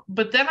don't.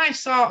 But then I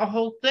saw a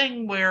whole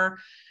thing where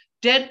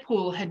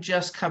Deadpool had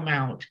just come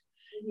out.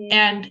 Mm-hmm.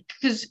 And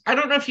because I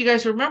don't know if you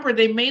guys remember,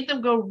 they made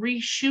them go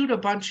reshoot a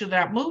bunch of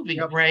that movie,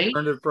 right?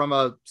 Turned it from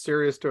a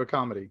serious to a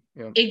comedy.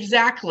 Yeah.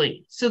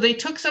 Exactly. So they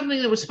took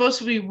something that was supposed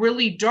to be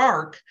really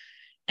dark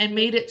and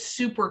made it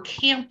super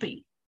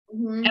campy.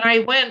 Mm-hmm. And I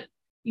went,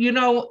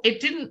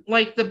 it didn't,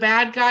 like, the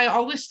bad guy,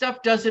 all this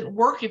stuff doesn't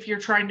work if you're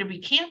trying to be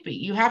campy.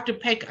 You have to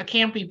pick a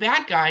campy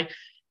bad guy.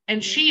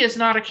 And she is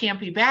not a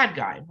campy bad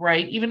guy,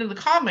 right? Even in the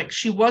comics,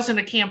 she wasn't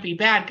a campy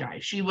bad guy.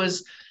 She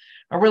was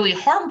a really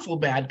harmful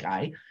bad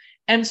guy.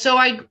 And so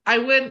I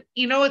went,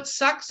 it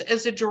sucks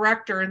as a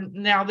director, and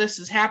now this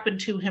has happened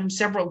to him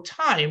several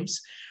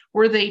times,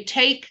 where they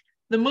take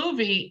the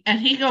movie and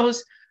he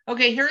goes,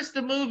 okay, here's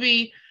the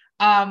movie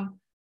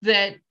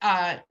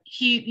that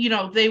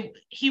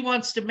he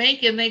wants to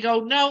make, and they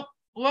go, no,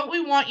 what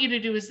we want you to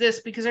do is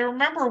this, because I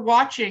remember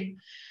watching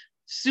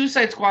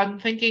Suicide Squad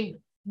and thinking,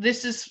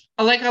 this is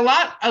like a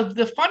lot of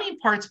the funny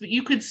parts, but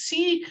you could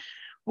see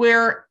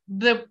where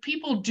the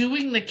people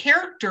doing the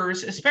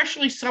characters,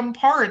 especially some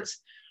parts,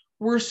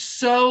 were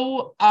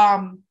so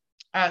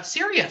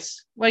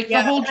serious, like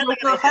the whole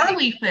Joker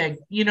Harley thing,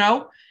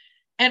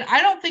 and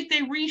I don't think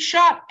they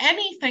reshot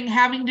anything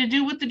having to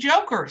do with the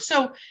Joker.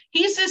 So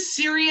he's this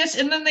serious,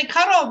 and then they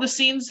cut all the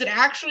scenes that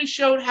actually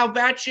showed how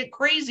batshit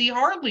crazy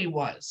Harley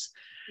was.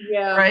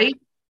 Yeah. Right?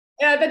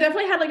 Yeah, that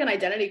definitely had like an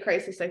identity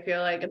crisis, I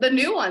feel like. The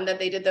new one that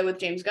they did though with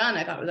James Gunn,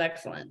 I thought was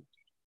excellent.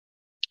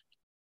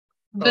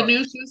 The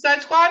new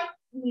Suicide Squad?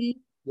 Mm-hmm.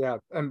 Yeah,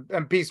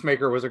 and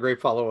Peacemaker was a great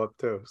follow-up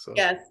too. So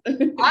yes.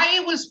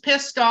 I was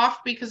pissed off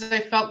because I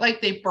felt like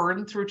they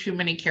burned through too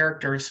many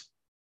characters.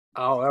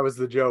 Oh, that was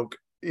the joke.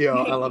 Yeah,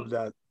 I love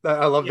that.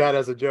 I love that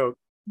as a joke.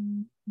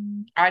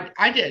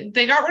 I did.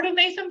 They got rid of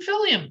Nathan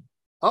Fillion.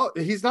 Oh,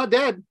 he's not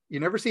dead. You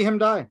never see him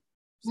die.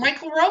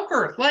 Michael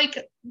Rooker,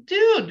 like,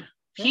 dude,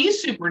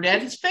 he's super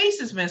dead. His face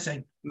is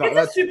missing. No,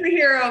 it's a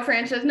superhero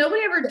franchise.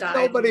 Nobody ever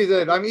died. Nobody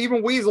did. I mean,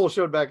 even Weasel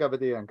showed back up at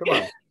the end. Come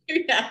on.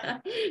 Yeah,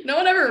 no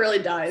one ever really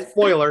dies.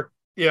 Spoiler.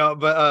 Yeah,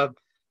 but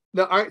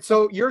no. All right.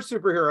 So you're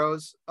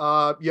superheroes.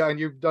 And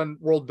you've done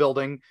world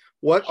building.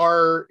 What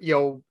are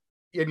and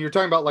you're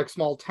talking about like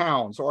small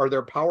towns. So are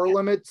there power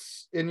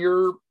limits in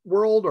your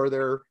world? Or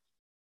there,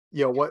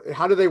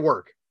 how do they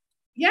work?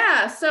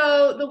 Yeah.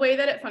 So the way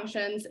that it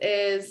functions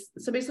is,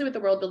 so basically with the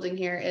world building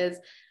here is,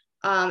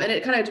 and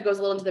it kind of goes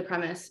a little into the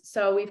premise.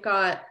 So we've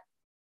got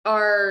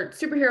our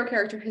superhero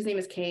character. His name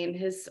is Kane.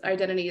 His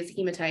identity is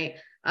hematite.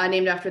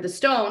 Named after the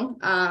stone,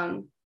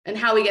 and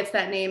how he gets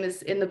that name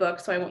is in the book,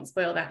 so I won't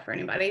spoil that for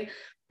anybody.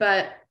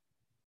 But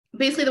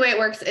basically the way it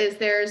works is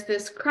there's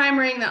this crime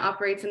ring that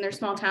operates in their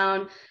small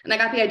town, and I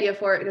got the idea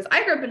for it because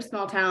I grew up in a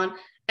small town,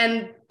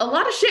 And a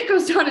lot of shit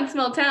goes down in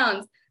small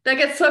towns that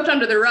gets swept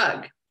under the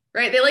rug,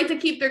 right? They like to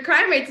keep their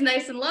crime rates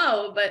nice and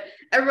low, but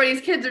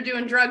everybody's kids are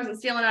doing drugs and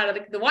stealing out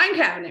of the wine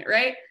cabinet,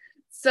 right?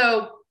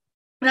 So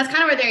that's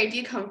kind of where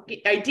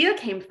their idea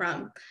came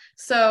from.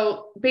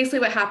 So basically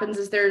what happens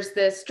is there's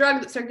this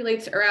drug that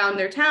circulates around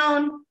their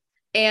town.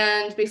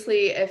 And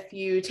basically if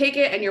you take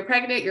it and you're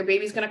pregnant, your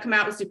baby's going to come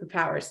out with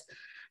superpowers.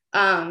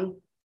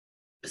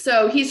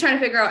 So he's trying to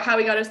figure out how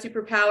he got his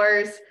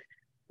superpowers,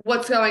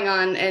 what's going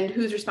on, and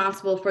who's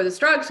responsible for this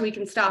drug so he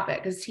can stop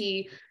it, because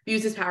he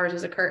views his powers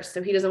as a curse.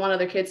 So he doesn't want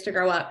other kids to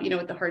grow up,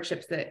 with the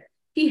hardships that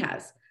he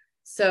has.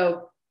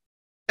 So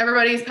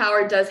everybody's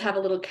power does have a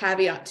little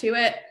caveat to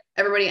it.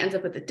 Everybody ends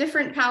up with a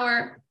different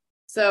power.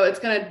 So it's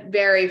going to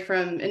vary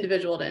from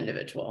individual to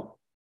individual.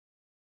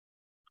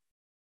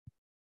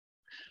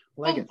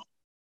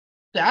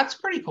 That's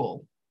pretty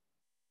cool.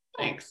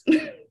 Thanks.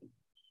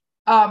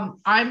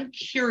 I'm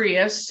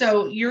curious.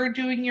 So you're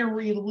doing your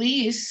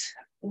release.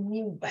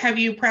 Have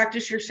you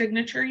practiced your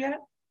signature yet?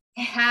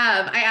 I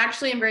have. I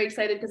actually am very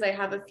excited because I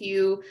have a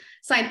few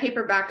signed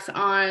paperbacks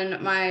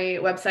on my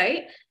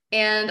website,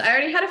 and I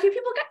already had a few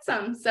people get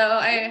some. So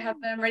I have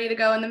them ready to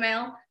go in the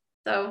mail.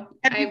 So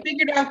have you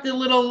figured out the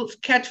little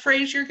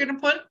catchphrase you're going to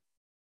put?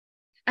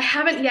 I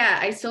haven't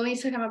yet. I still need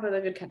to come up with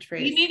a good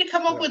catchphrase. You need to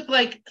come up with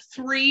like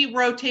 3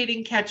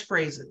 rotating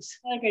catchphrases.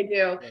 Like I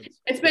do.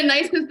 It's been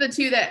nice because the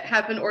 2 that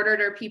have been ordered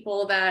are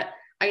people that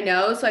I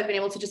know. So I've been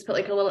able to just put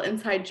like a little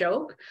inside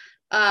joke.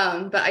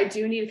 But I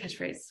do need a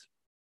catchphrase.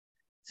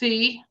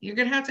 See, you're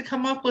going to have to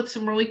come up with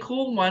some really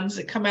cool ones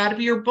that come out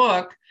of your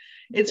book.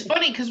 It's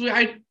funny because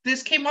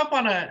this came up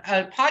on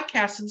a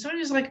podcast and somebody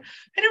was like,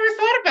 I never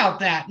thought about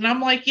that. And I'm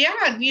like, yeah,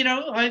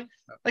 I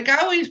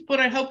always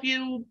put, I hope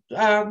you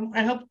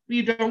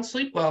don't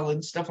sleep well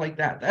and stuff like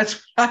that.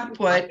 That's what I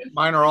put.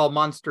 Mine are all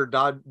monster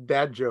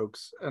dad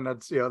jokes. And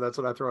that's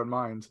what I throw in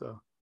mine. So.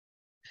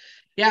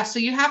 Yeah. So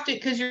you have to,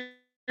 because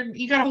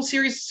you got a whole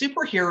series of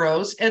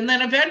superheroes, and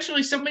then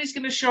eventually somebody's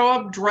going to show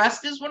up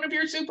dressed as one of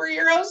your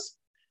superheroes.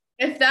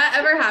 If that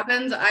ever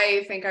happens,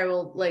 I think I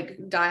will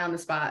die on the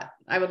spot.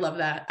 I would love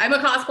that. I'm a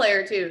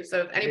cosplayer too.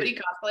 So if anybody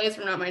cosplays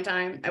from Not My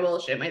Time, I will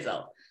shit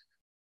myself.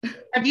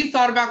 Have you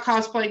thought about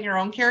cosplaying your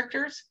own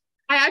characters?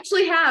 I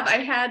actually have. I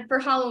had for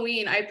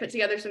Halloween, I put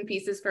together some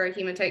pieces for a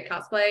hematite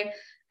cosplay.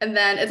 And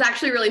then it's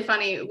actually really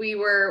funny.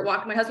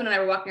 My husband and I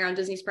were walking around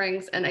Disney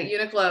Springs, and at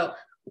Uniqlo,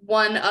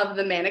 one of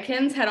the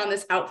mannequins had on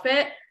this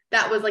outfit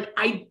that was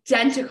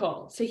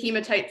identical to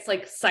Hematite's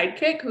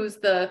sidekick, who's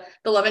the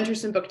love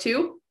interest in book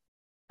 2.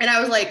 And I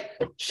was like,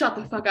 shut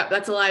the fuck up.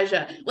 That's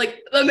Elijah.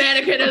 The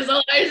mannequin is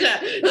Elijah.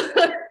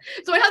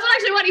 So my husband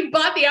actually went, he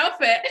bought the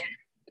outfit.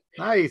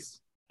 Nice.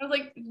 I was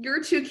like,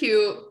 you're too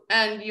cute.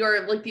 And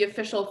you're the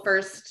official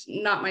first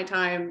Not My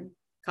Time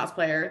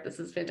cosplayer. This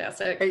is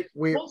fantastic. Hey,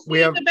 we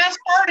have the best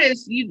part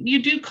is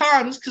you do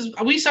cons, because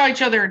we saw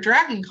each other at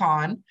Dragon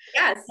Con.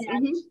 Yes.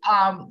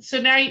 And, so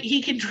now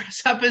he can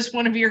dress up as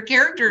one of your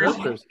characters.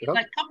 Come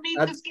meet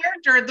this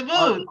character at the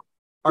booth.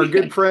 Our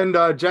good friend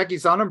Jackie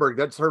Sonnenberg,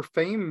 that's her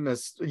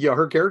famous,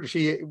 her character.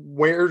 She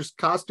wears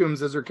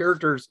costumes as her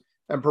characters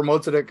and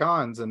promotes it at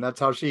cons, and that's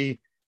how she's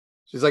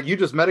like, you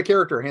just met a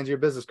character, hands you a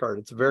business card.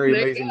 It's a very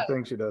amazing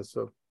thing she does.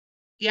 So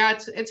yeah,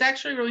 it's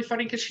actually really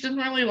funny because she doesn't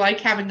really like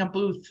having a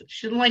booth.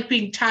 She doesn't like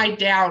being tied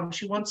down.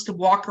 She wants to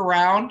walk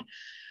around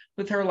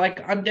with her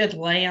undead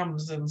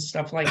lambs and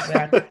stuff like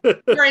that.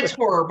 She writes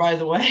horror, by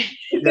the way.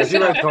 Yeah, she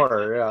writes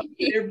horror. Yeah,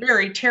 they're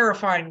very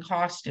terrifying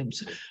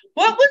costumes.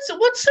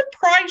 What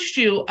surprised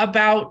you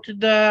about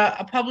the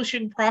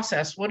publishing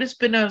process? What has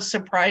been a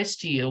surprise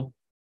to you?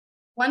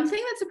 One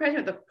thing that surprised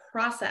me with the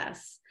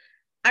process,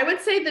 I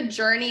would say the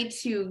journey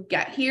to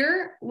get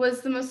here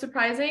was the most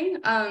surprising.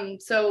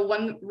 So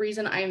one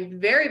reason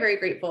I'm very, very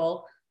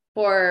grateful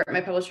for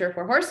my publisher,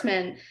 For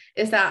Horsemen,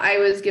 is that I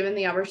was given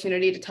the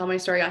opportunity to tell my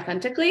story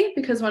authentically,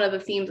 because one of the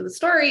themes of the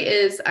story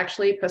is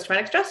actually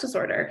post-traumatic stress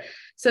disorder.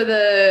 So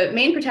the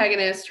main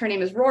protagonist, her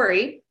name is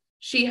Rory.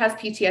 She has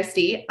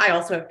PTSD. I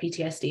also have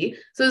PTSD.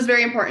 So it was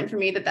very important for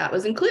me that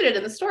was included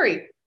in the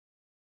story.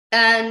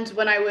 And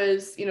when I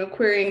was,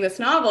 querying this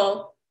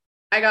novel,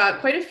 I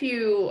got quite a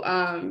few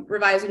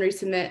revise and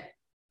resubmit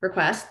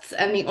requests.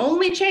 And the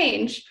only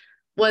change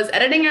was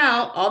editing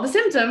out all the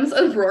symptoms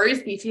of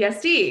Rory's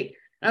PTSD.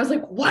 And I was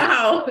like,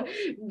 wow,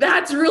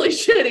 that's really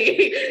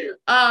shitty.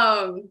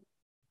 And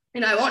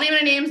I won't name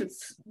any names.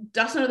 It's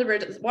dust under the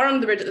bridge, water under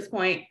the bridge at this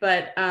point.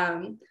 But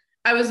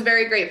I was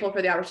very grateful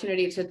for the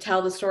opportunity to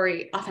tell the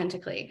story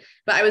authentically.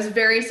 But I was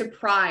very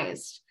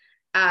surprised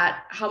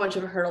at how much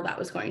of a hurdle that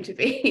was going to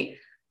be.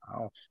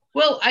 Wow.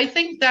 Well, I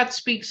think that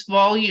speaks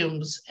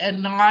volumes,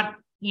 and not,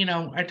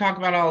 I talk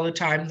about all the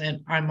time that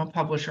I'm a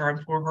publisher.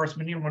 I'm For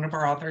Horsemen. You're one of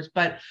our authors.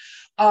 But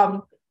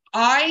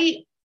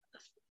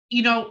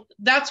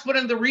that's one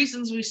of the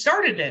reasons we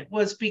started it,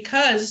 was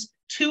because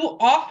too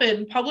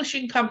often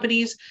publishing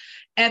companies,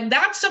 and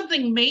that's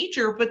something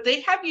major, but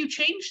they have you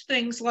change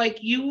things.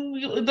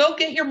 They'll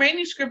get your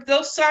manuscript,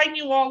 they'll sign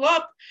you all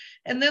up,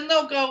 and then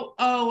they'll go,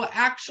 oh,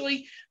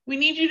 actually, we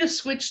need you to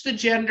switch the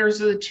genders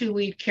of the 2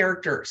 lead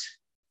characters.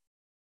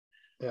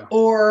 Yeah.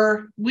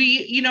 Or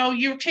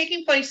you're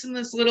taking place in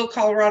this little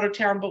Colorado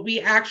town, but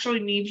we actually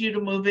need you to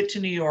move it to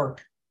New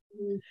York.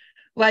 Mm-hmm.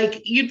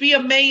 Like, you'd be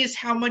amazed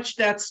how much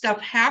that stuff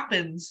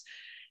happens.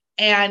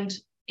 And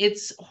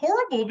it's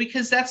horrible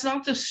because that's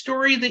not the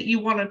story that you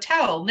want to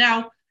tell.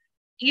 Now,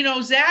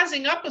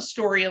 zazzing up a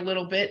story a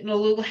little bit and a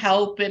little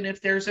help. And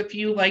if there's a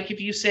few, like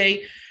if you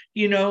say,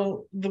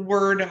 the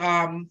word,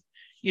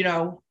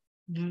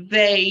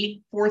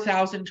 they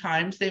 4,000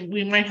 times, then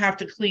we might have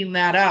to clean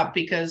that up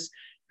because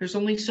there's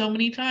only so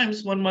many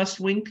times one must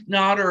wink,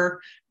 nod, or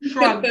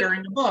shrug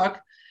during the book,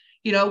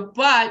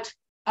 but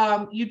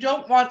you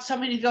don't want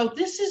somebody to go,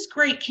 this is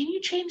great. Can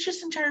you change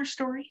this entire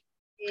story?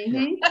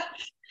 Mm-hmm.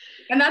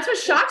 And that's what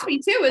shocked me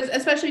too, is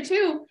especially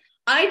too,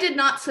 I did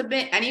not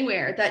submit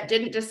anywhere that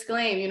didn't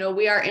disclaim,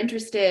 we are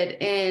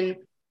interested in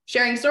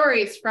sharing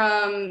stories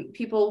from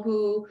people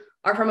who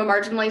are from a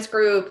marginalized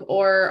group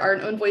or our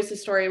own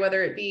voices story,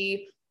 whether it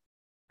be,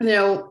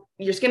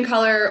 your skin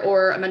color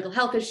or a mental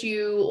health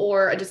issue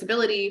or a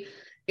disability,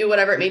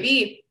 whatever it may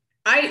be.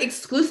 I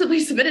exclusively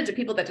submitted to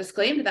people that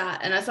disclaimed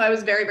that. And so I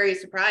was very, very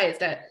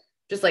surprised at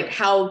just like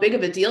how big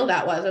of a deal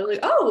that was. I was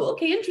like, oh,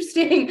 okay,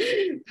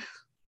 interesting.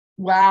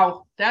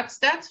 Wow, that's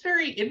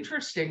very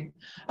interesting.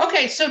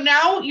 Okay, so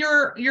now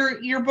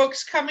your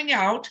book's coming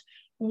out.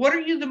 What are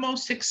you the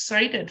most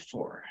excited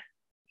for?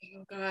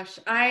 Oh gosh,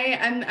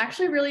 I'm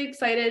actually really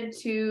excited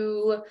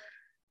to,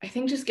 I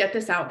think, just get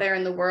this out there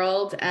in the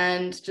world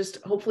and just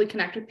hopefully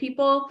connect with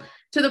people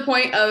to the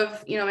point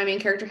of, my main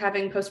character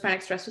having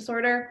post-traumatic stress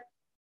disorder.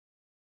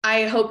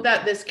 I hope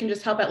that this can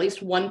just help at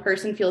least one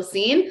person feel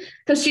seen,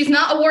 because she's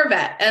not a war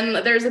vet. And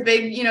there's a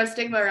big,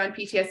 stigma around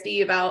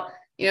PTSD about,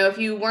 if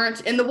you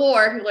weren't in the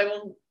war, people are like,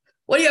 well,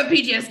 what do you have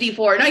PTSD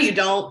for? No, you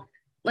don't.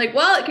 Like,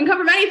 well, it can come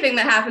from anything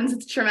that happens.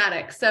 It's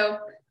traumatic. So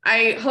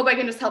I hope I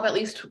can just help at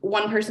least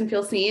one person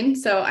feel seen.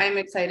 So I'm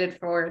excited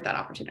for that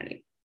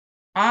opportunity.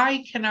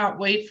 I cannot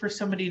wait for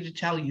somebody to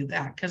tell you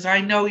that, because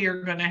I know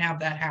you're going to have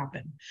that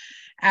happen.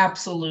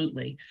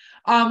 Absolutely.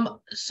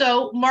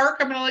 So Mark,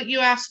 I'm going to let you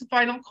ask the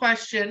final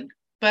question,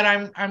 but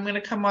I'm going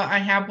to come up. I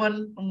have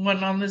one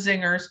on the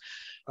zingers.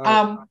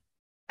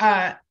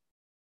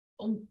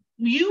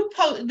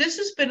 This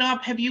has been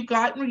up. You've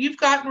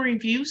gotten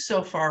reviews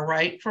so far,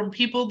 right? From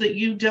people that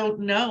you don't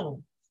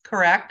know,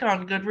 correct?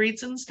 On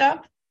Goodreads and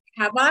stuff.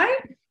 Have I?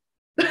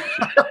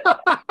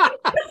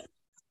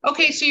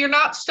 Okay, so you're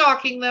not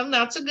stalking them.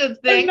 That's a good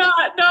thing. I'm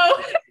not,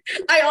 no.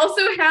 I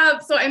also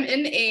have, so I'm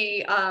in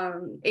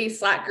a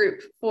Slack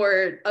group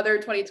for other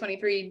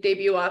 2023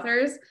 debut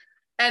authors,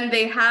 and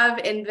they have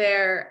in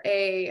there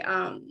a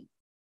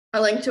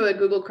link to a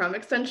Google Chrome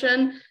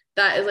extension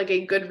that is like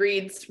a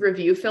Goodreads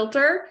review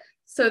filter.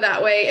 So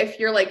that way, if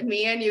you're like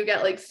me and you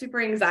get like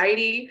super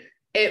anxiety,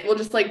 it will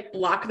just like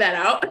block that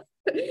out.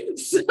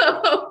 So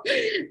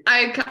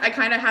I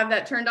kind of have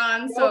that turned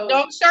on. So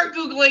don't start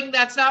Googling.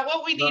 That's not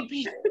what we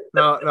need.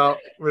 No,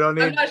 we don't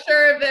need. I'm not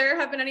sure if there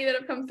have been any that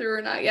have come through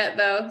or not yet,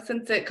 though,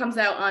 since it comes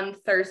out on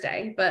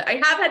Thursday. But I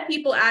have had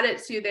people add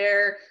it to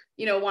their,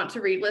 want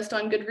to read list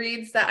on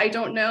Goodreads that I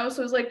don't know.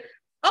 So I was like,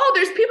 oh,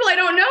 there's people I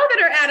don't know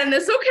that are adding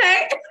this.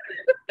 Okay.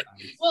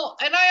 Well,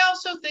 and I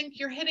also think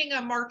you're hitting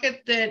a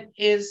market that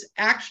is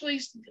actually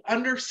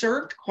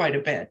underserved quite a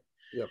bit.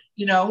 Yep.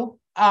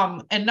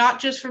 And not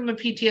just from the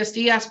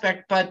PTSD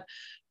aspect, but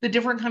the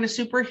different kind of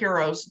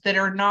superheroes that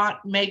are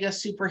not mega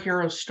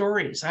superhero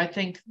stories. I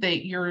think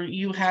that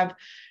you have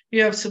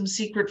some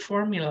secret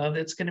formula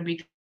that's going to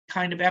be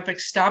kind of epic.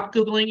 Stop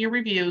Googling your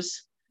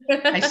reviews.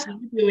 I see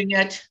you doing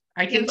it.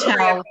 I can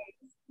tell.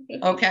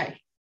 Okay.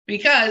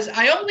 Because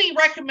I only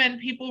recommend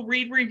people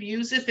read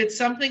reviews if it's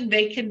something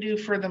they can do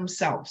for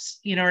themselves.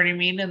 You know what I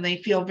mean? And they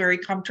feel very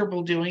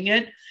comfortable doing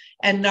it,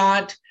 and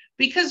not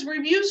because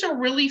reviews are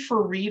really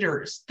for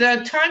readers.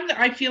 The time that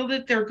I feel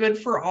that they're good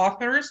for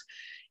authors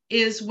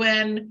is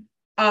when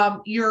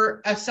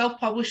you're a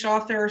self-published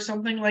author or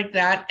something like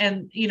that,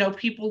 and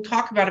people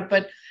talk about it.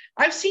 But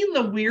I've seen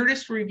the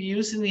weirdest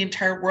reviews in the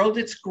entire world.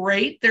 It's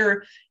great.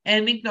 They're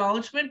an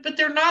acknowledgement, but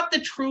they're not the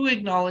true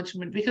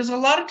acknowledgement, because a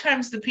lot of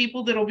times the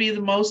people that will be the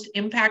most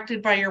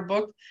impacted by your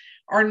book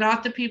are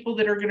not the people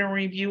that are going to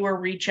review or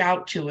reach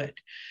out to it.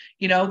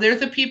 They're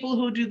the people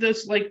who do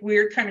this like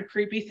weird kind of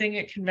creepy thing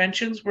at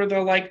conventions where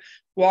they'll like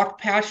walk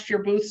past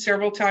your booth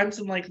several times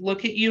and like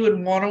look at you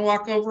and want to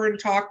walk over and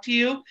talk to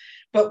you,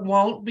 but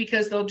won't,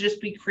 because they'll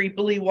just be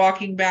creepily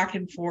walking back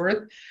and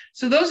forth.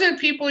 So those are the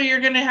people you're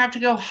going to have to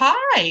go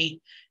hi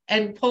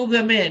and pull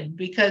them in,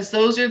 because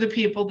those are the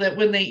people that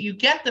when you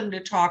get them to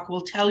talk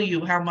will tell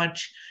you how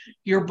much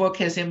your book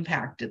has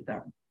impacted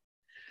them.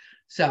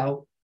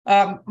 So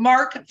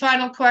Mark,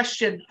 final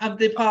question of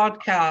the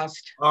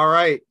podcast. All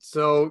right.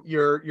 So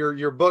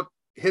your book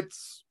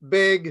hits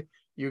big,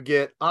 you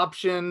get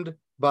optioned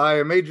by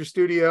a major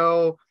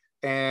studio,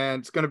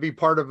 and it's going to be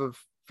part of a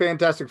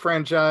fantastic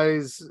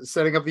franchise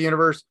setting up the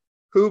universe.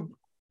 Who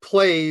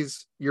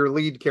plays your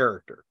lead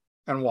character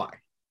and why?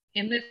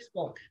 In this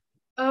book?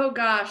 Oh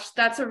gosh,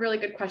 that's a really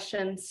good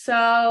question.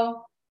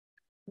 So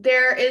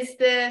there is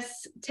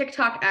this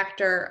TikTok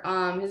actor,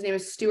 his name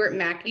is Stuart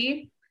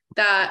Mackey,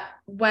 that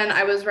when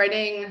I was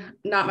writing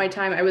Not My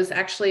Time, I was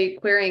actually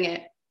querying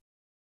it.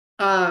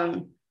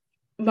 One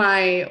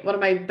of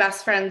my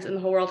best friends in the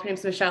whole world, her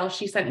name's Michelle,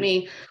 she sent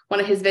me one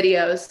of his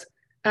videos.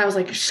 And I was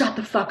like, shut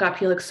the fuck up.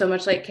 He looks so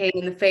much like Kane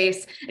in the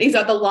face. And he's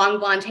got the long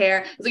blonde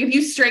hair. I was like, if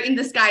you straightened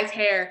this guy's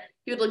hair,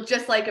 he would look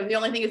just like him. The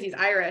only thing is he's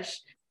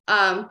Irish.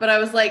 But I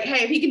was like,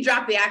 hey, if he can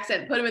drop the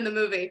accent, put him in the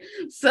movie.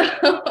 So.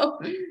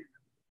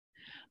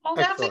 Oh,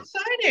 that's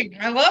exciting.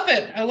 I love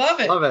it.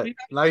 Love it.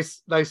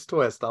 Nice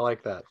twist. I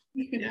like that.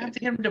 You have to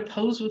get him to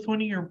pose with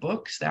one of your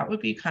books. That would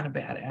be kind of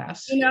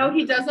badass. You know,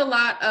 he does a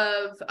lot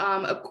of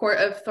A Court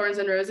of Thorns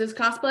and Roses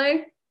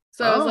cosplay.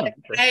 So I was like,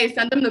 hey,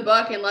 send him the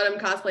book and let him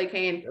cosplay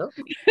Kane.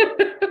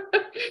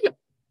 Yep.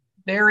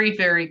 Very,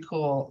 very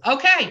cool.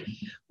 Okay.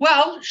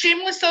 Well,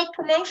 shameless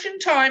self-promotion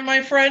time,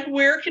 my friend.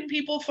 Where can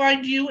people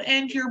find you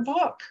and your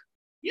book?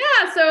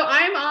 Yeah, so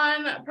I'm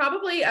on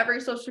probably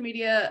every social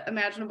media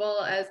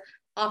imaginable as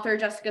author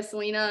Jessica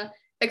Salina,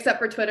 except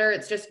for Twitter.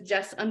 It's just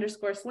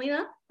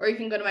Jess_Salina, or you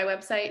can go to my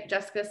website,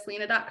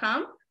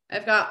 jessicasalina.com.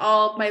 I've got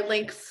all my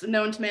links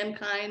known to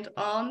mankind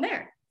all in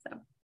there. So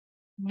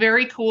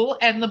very cool.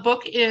 And the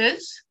book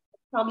is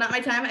called Not My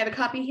Time. I have a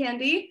copy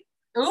handy.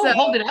 Oh, so,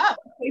 hold it up.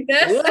 Like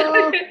this.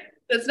 Yeah.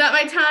 It's Not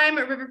My Time,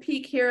 River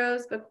Peak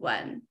Heroes, book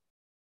 1.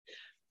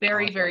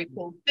 Very, very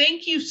cool.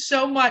 Thank you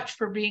so much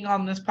for being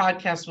on this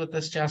podcast with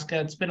us,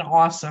 Jessica. It's been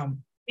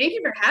awesome. Thank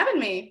you for having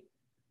me.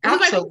 This is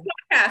my first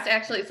podcast,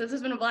 actually, so this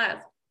has been a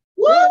blast.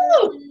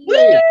 Woo!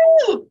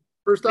 Woo!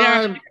 First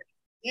time.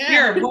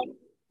 Yeah. Here,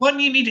 one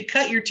you need to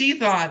cut your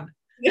teeth on.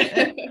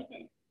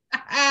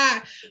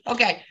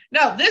 Okay.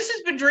 No, this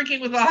has been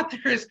Drinking with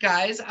Authors,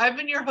 guys. I've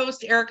been your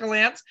host, Erica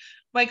Lance.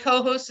 My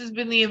co-host has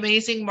been the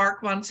amazing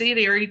Mark Muncy at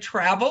Erie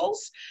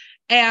Travels.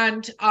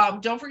 And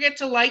don't forget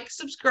to like,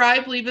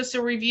 subscribe, leave us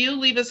a review,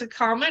 leave us a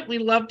comment. We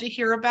love to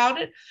hear about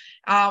it.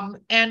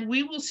 And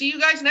we will see you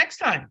guys next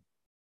time.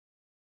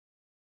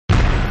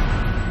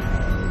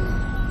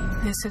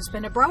 This has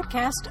been a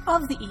broadcast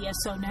of the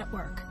ESO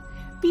Network.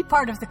 Be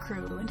part of the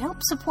crew and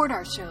help support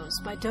our shows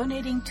by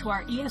donating to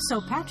our ESO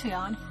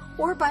Patreon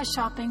or by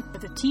shopping at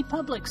the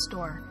TeePublic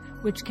store,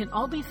 which can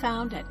all be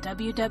found at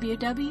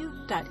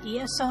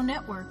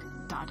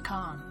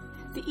www.esonetwork.com.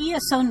 The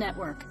ESO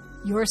Network,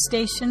 your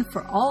station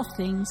for all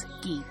things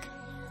geek.